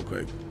over there real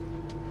quick.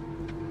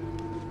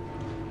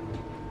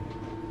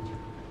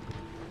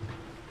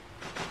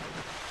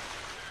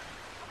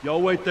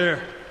 Y'all wait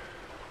there.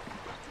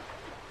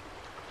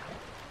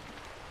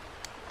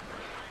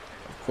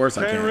 Of course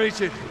I Can't can.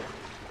 reach it.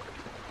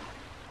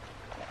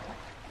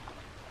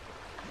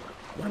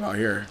 What about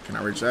here? Can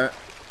I reach that?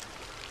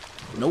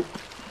 Nope.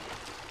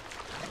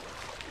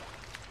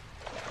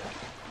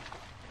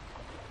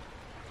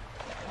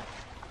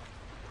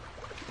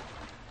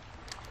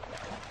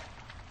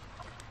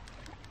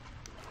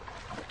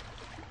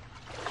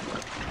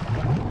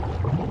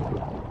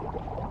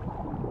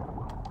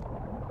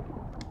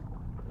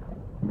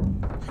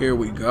 Here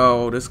we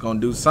go. This gonna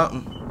do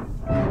something.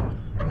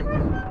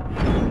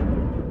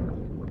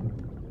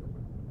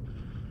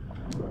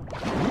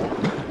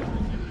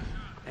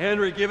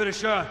 Henry, give it a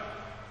shot.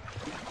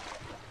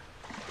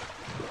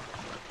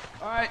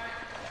 All right.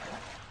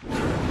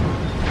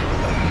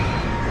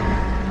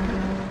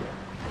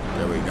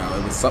 There we go.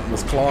 It was, something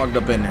was clogged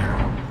up in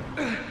there.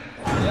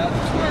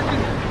 Yeah, it's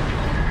working.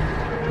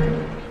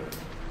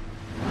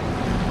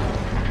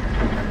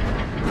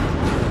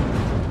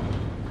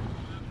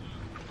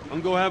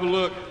 I'm gonna have a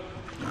look.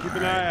 Keep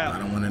an eye I out.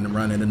 don't want him to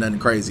run into nothing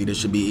crazy. This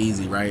should be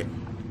easy, right?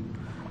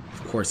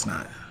 Of course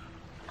not.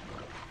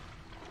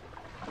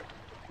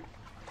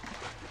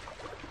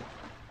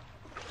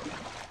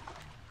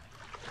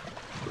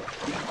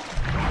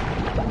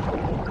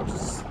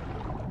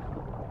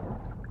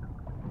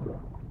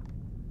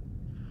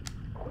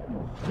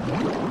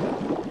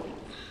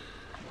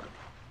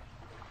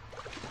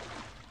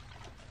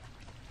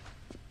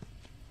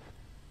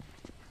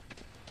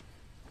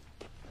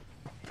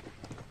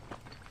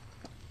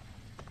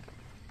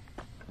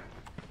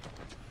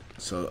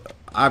 So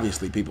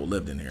obviously people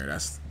lived in here,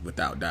 that's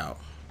without doubt.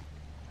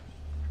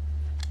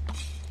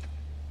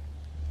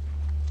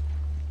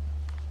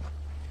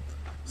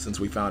 Since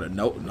we found a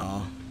note and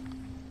all.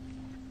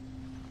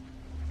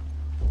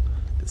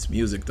 This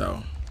music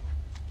though.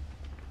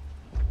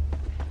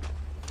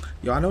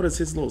 Yo, I noticed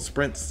his little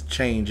sprints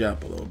change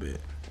up a little bit.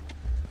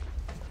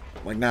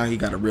 Like now he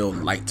got a real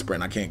light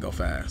sprint. I can't go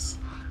fast.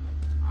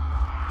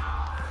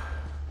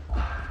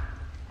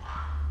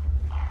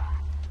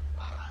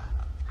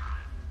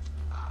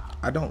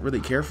 I don't really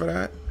care for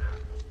that.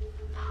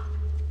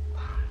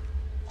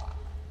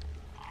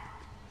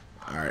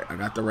 Alright, I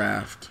got the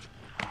raft.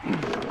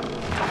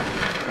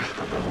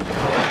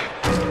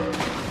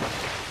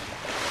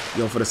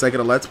 Yo, for the sake of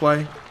the Let's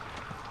Play,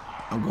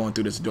 I'm going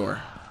through this door.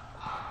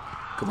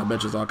 Because I bet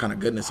there's all kind of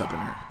goodness up in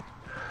there.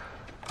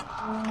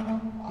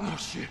 Oh,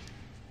 shit.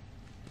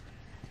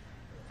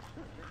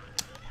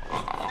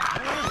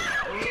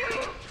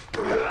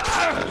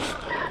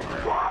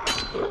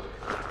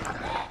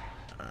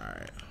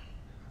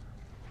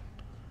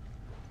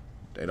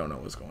 They don't know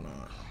what's going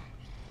on.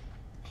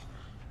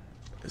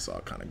 It's all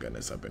kind of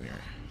goodness up in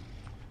here.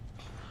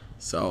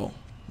 So,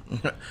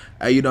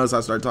 hey, you notice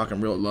I start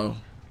talking real low.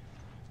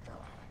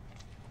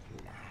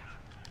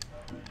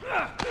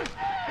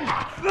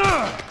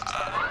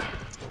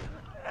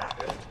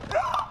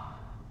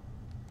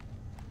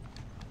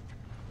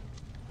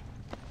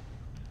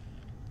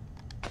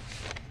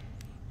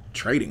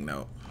 Trading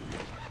note.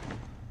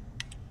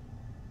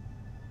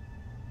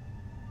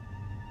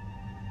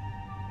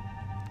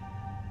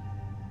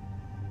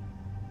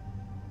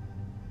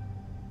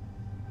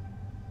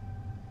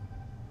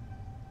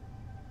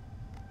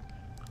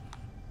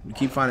 We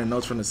keep finding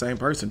notes from the same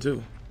person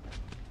too.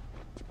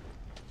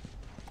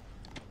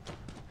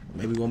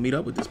 Maybe we'll meet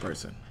up with this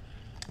person.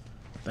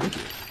 Thank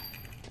you.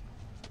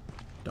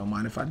 Don't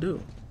mind if I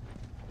do.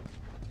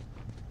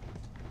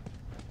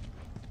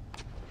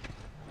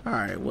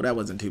 Alright, well that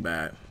wasn't too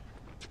bad.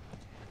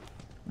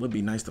 Would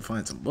be nice to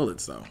find some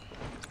bullets though.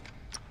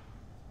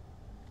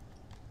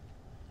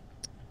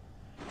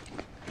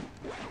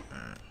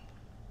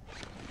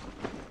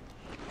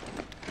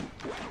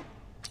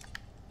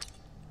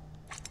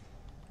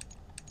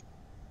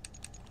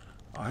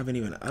 I haven't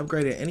even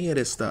upgraded any of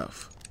this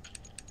stuff.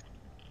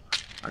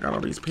 I got all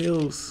these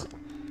pills.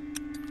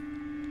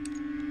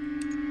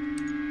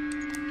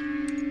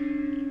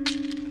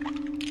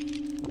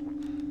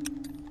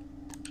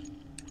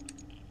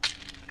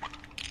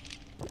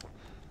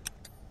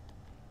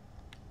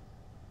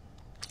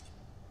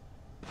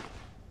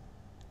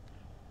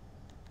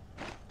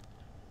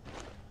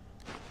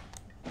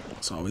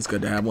 It's always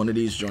good to have one of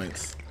these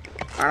joints.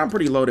 I'm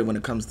pretty loaded when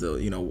it comes to,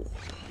 you know,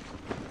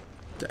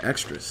 the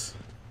extras.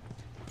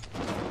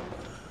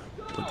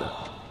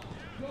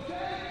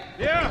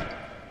 Yeah!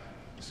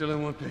 Still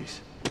in one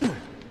piece.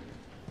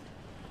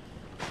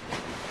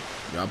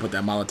 Y'all put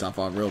that Molotov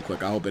off real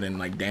quick. I hope it didn't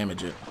like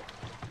damage it.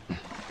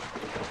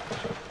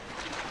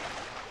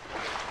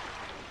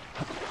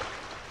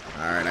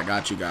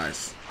 got you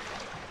guys.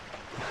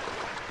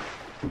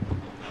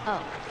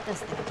 Oh, this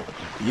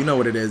thing. You know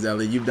what it is,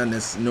 Ellie. You've done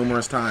this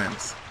numerous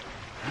times.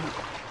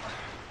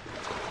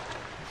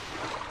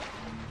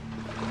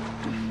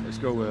 Let's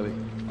go, Ellie.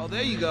 Oh,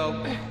 there you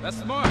go. That's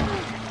smart.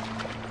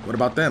 What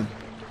about them?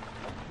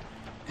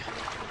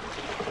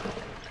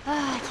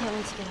 I can't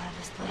wait to get out of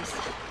this place.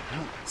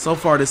 So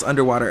far, this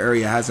underwater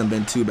area hasn't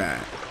been too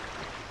bad.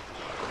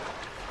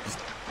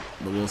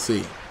 But we'll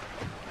see.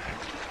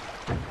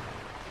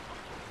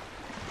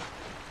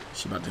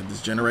 She about to hit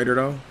this generator,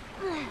 though?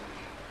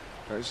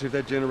 All right, see if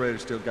that generator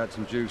still got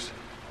some juice.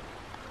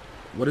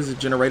 What is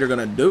the generator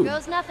gonna do?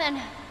 Goes nothing.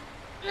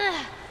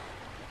 Ugh.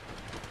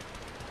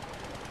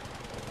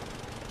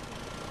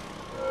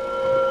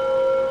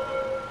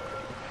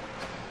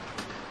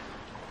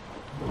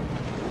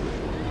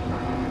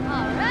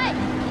 All right.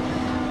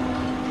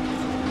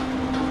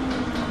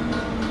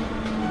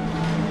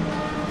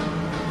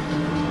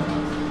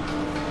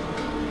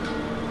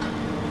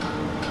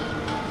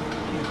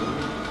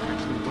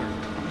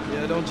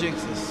 Yeah, don't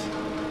jinx us.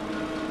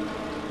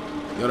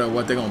 Yo,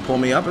 what, they gonna pull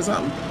me up or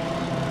something?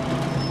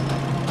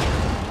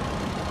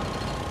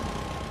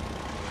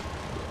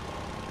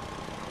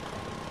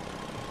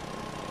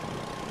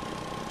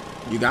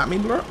 You got me,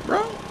 bro?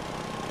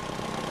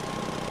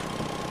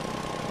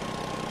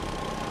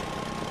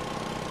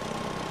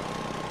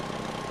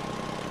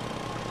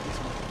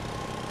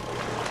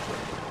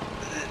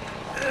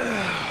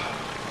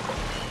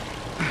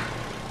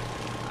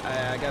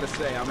 I gotta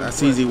say, I'm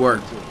That's easy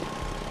work.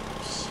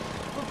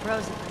 We're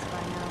pros at this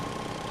by now.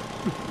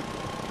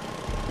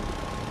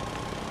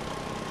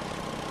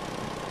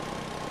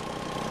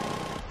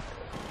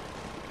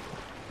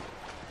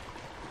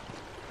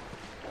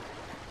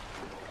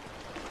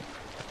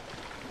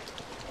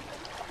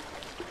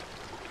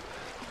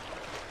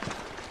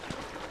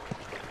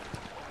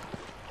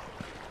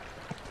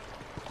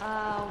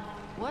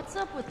 What's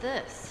up with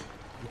this?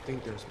 You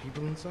think there's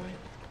people inside?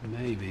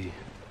 Maybe.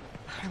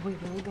 Are we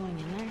really going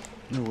in there?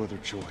 No other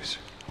choice.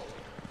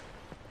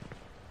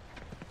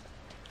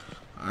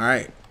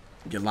 Alright.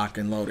 Get locked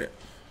and loaded.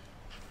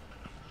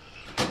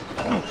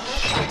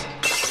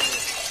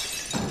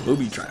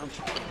 Booby trap.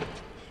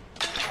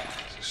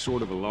 It's a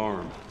sort of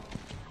alarm.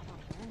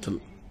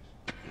 To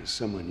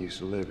Someone used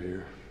to live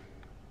here.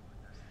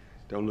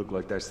 Don't look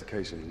like that's the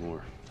case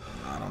anymore.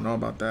 I don't know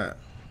about that.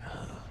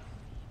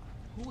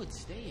 Who would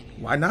stay in here?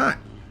 Why not?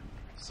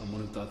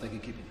 Someone who thought they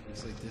could keep a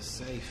place like this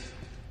safe.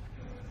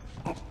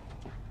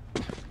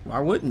 Why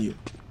wouldn't you?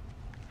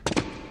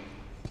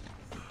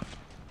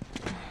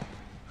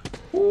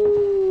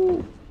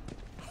 Ooh.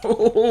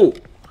 Oh,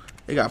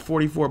 they got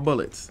 44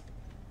 bullets.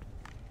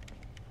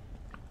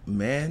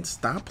 Man,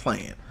 stop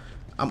playing.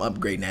 I'm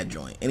upgrading that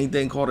joint.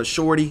 Anything called a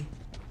shorty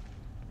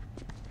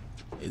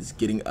is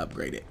getting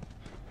upgraded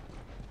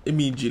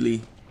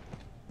immediately.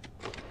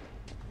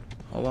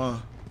 Hold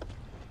on.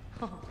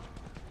 Oh,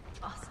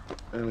 awesome.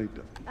 Ellie,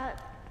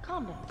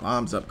 Calm down.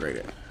 Bombs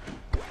upgraded.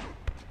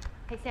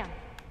 Hey, Sam.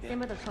 Stand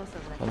with us close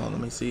over there. Hold on,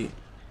 let me see.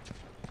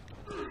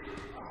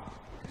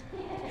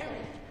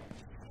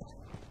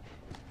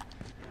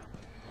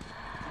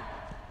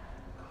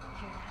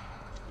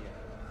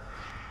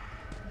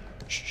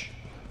 shh,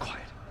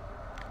 quiet.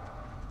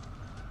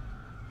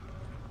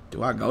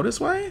 Do I go this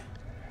way?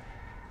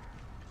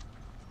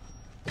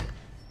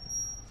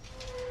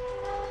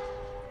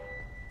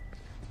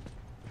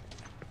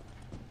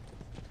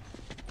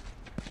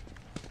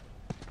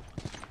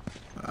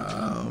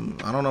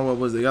 I don't know what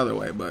was the other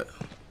way, but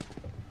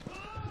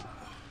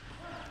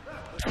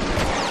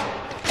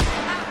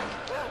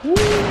woo.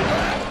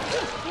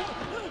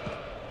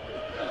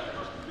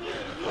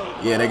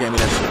 Yeah, they gave me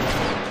that shit.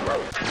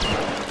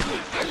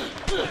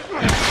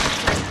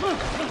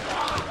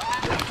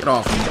 Get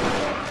off me.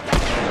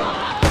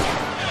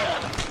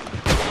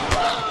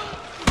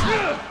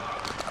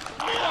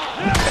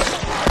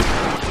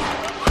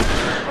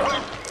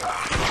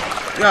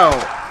 Yo,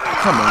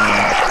 come on.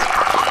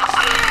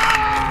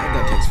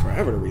 That takes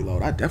forever to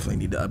reload. I definitely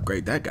need to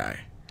upgrade that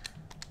guy.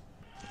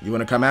 You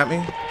want to come at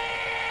me?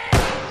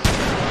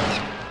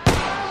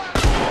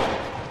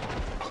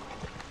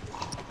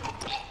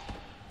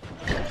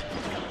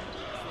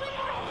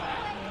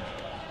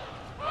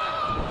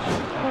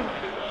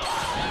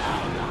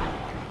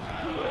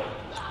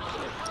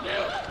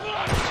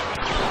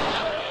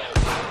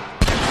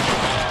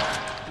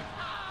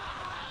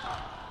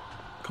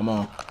 Come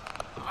on.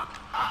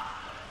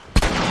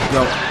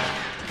 Yo.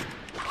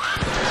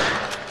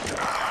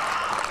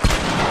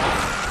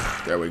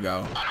 There we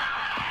go.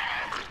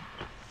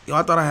 Yo,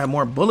 I thought I had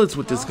more bullets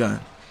with this gun.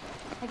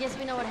 I guess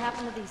we know what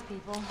happened to these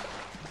people.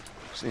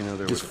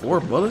 Just 4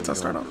 bullets? I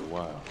start off. For a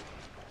while.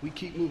 We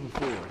keep moving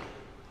forward.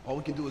 All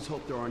we can do is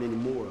hope there aren't any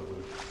more of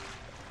them.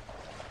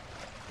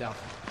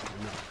 Doubtful.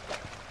 No.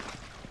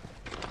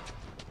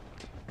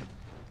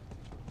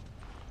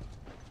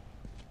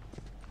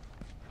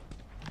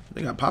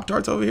 They got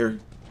Pop-Tarts over here?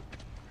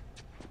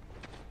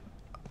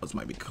 Those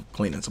might be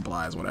cleaning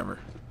supplies, whatever.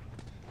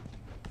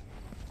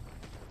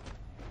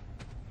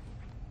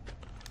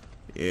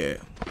 Yeah.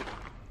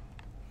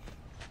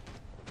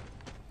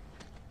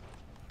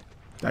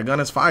 That gun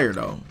is fire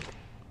though.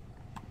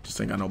 Just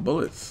ain't got no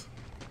bullets.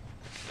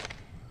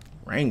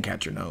 Rain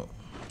catcher note.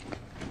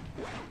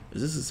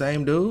 Is this the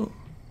same dude?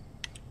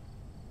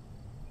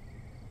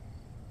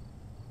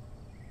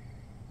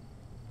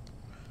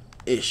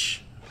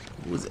 Ish.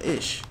 Who was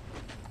Ish?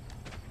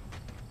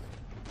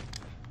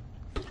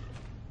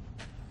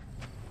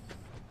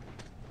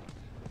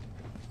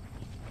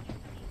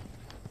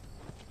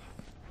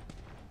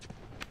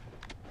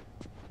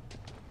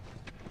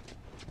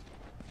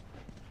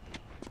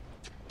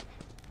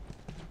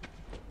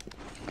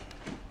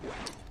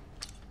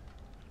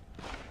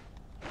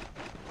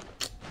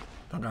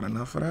 I got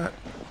enough of that.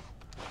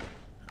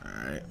 All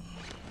right.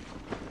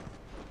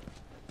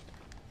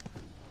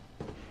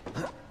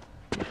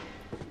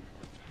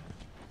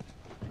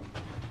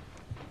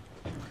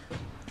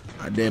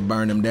 I did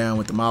burn them down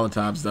with the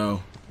Molotovs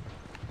though.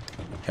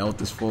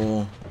 Health is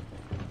full.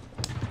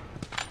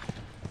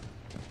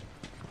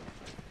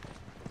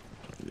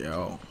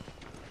 Yo.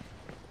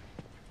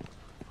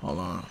 Hold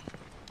on.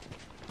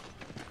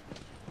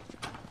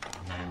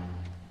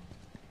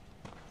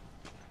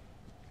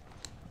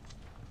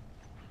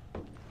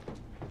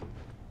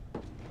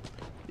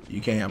 You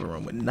can't have a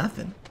room with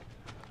nothing.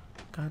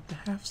 Got to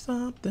have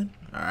something.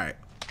 All right.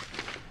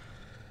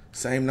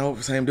 Same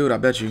note, same dude, I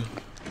bet you.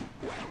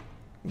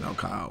 No,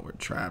 Kyle, we're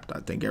trapped. I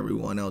think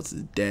everyone else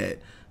is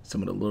dead.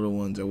 Some of the little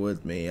ones are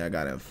with me. I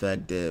got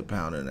infected,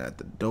 pounding at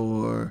the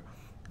door.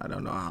 I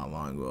don't know how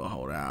long we'll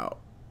hold out.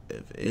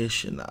 If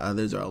Ish and the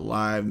others are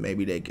alive,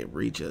 maybe they can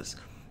reach us.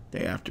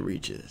 They have to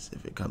reach us.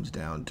 If it comes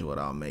down to it,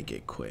 I'll make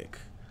it quick.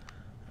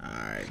 All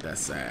right,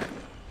 that's sad.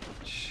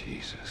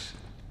 Jesus.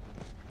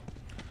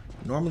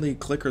 Normally,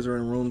 clickers are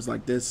in rooms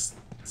like this,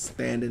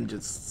 standing,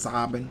 just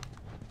sobbing.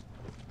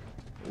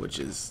 Which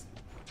is,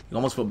 you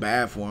almost feel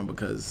bad for him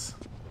because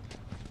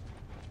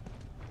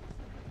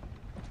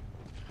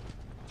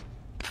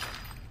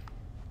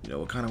you know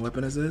what kind of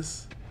weapon is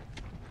this?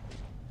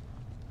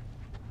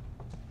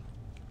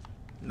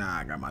 Nah,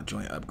 I got my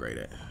joint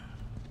upgraded.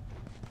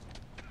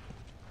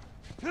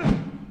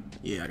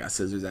 Yeah, I got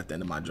scissors at the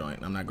end of my joint.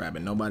 I'm not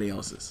grabbing nobody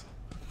else's.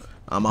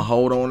 I'ma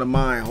hold on to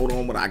mine, hold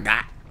on what I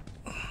got.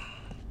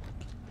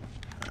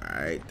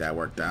 Alright, that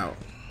worked out.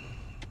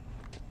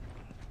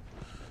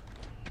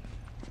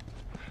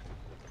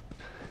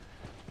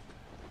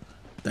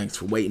 Thanks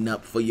for waiting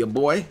up for your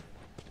boy.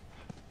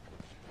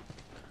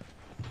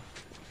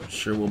 I'm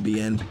sure we'll be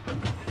in.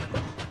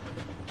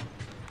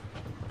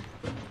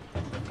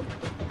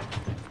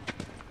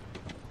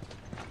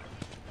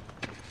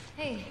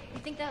 Hey, you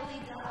think that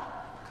leads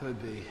up?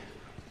 Could be.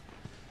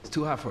 It's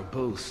too high for a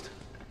boost.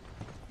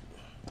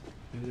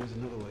 Maybe there's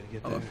another way to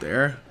get there. Up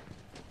there.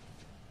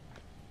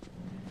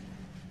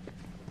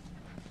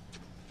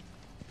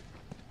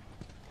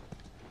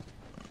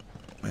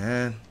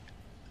 Man.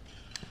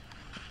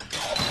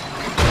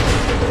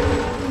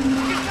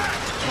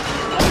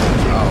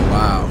 Oh,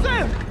 wow.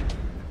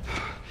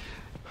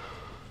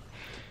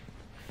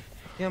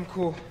 Yeah, I'm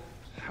cool.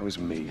 That was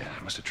me.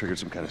 I must have triggered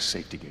some kind of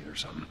safety gate or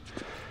something.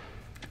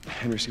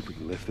 Henry, see if we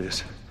can lift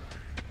this.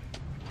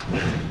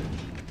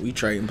 We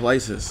trading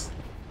places.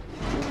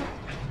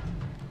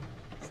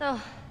 So,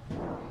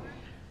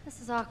 this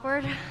is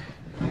awkward.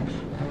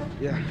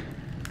 Yeah,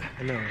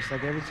 I know. It's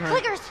like every time.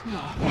 Clickers!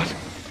 What?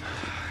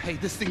 Hey,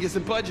 this thing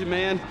isn't budging,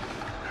 man.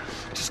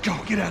 Just go.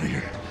 Get out of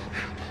here.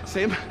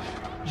 Sam,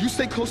 you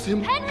stay close to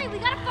him. Henry, we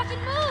gotta fucking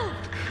move!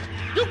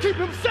 You keep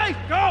him safe.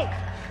 Go!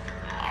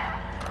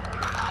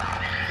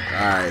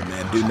 Alright,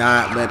 man. Do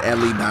not let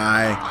Ellie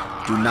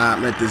die. Do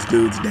not let this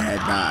dude's dad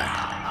die.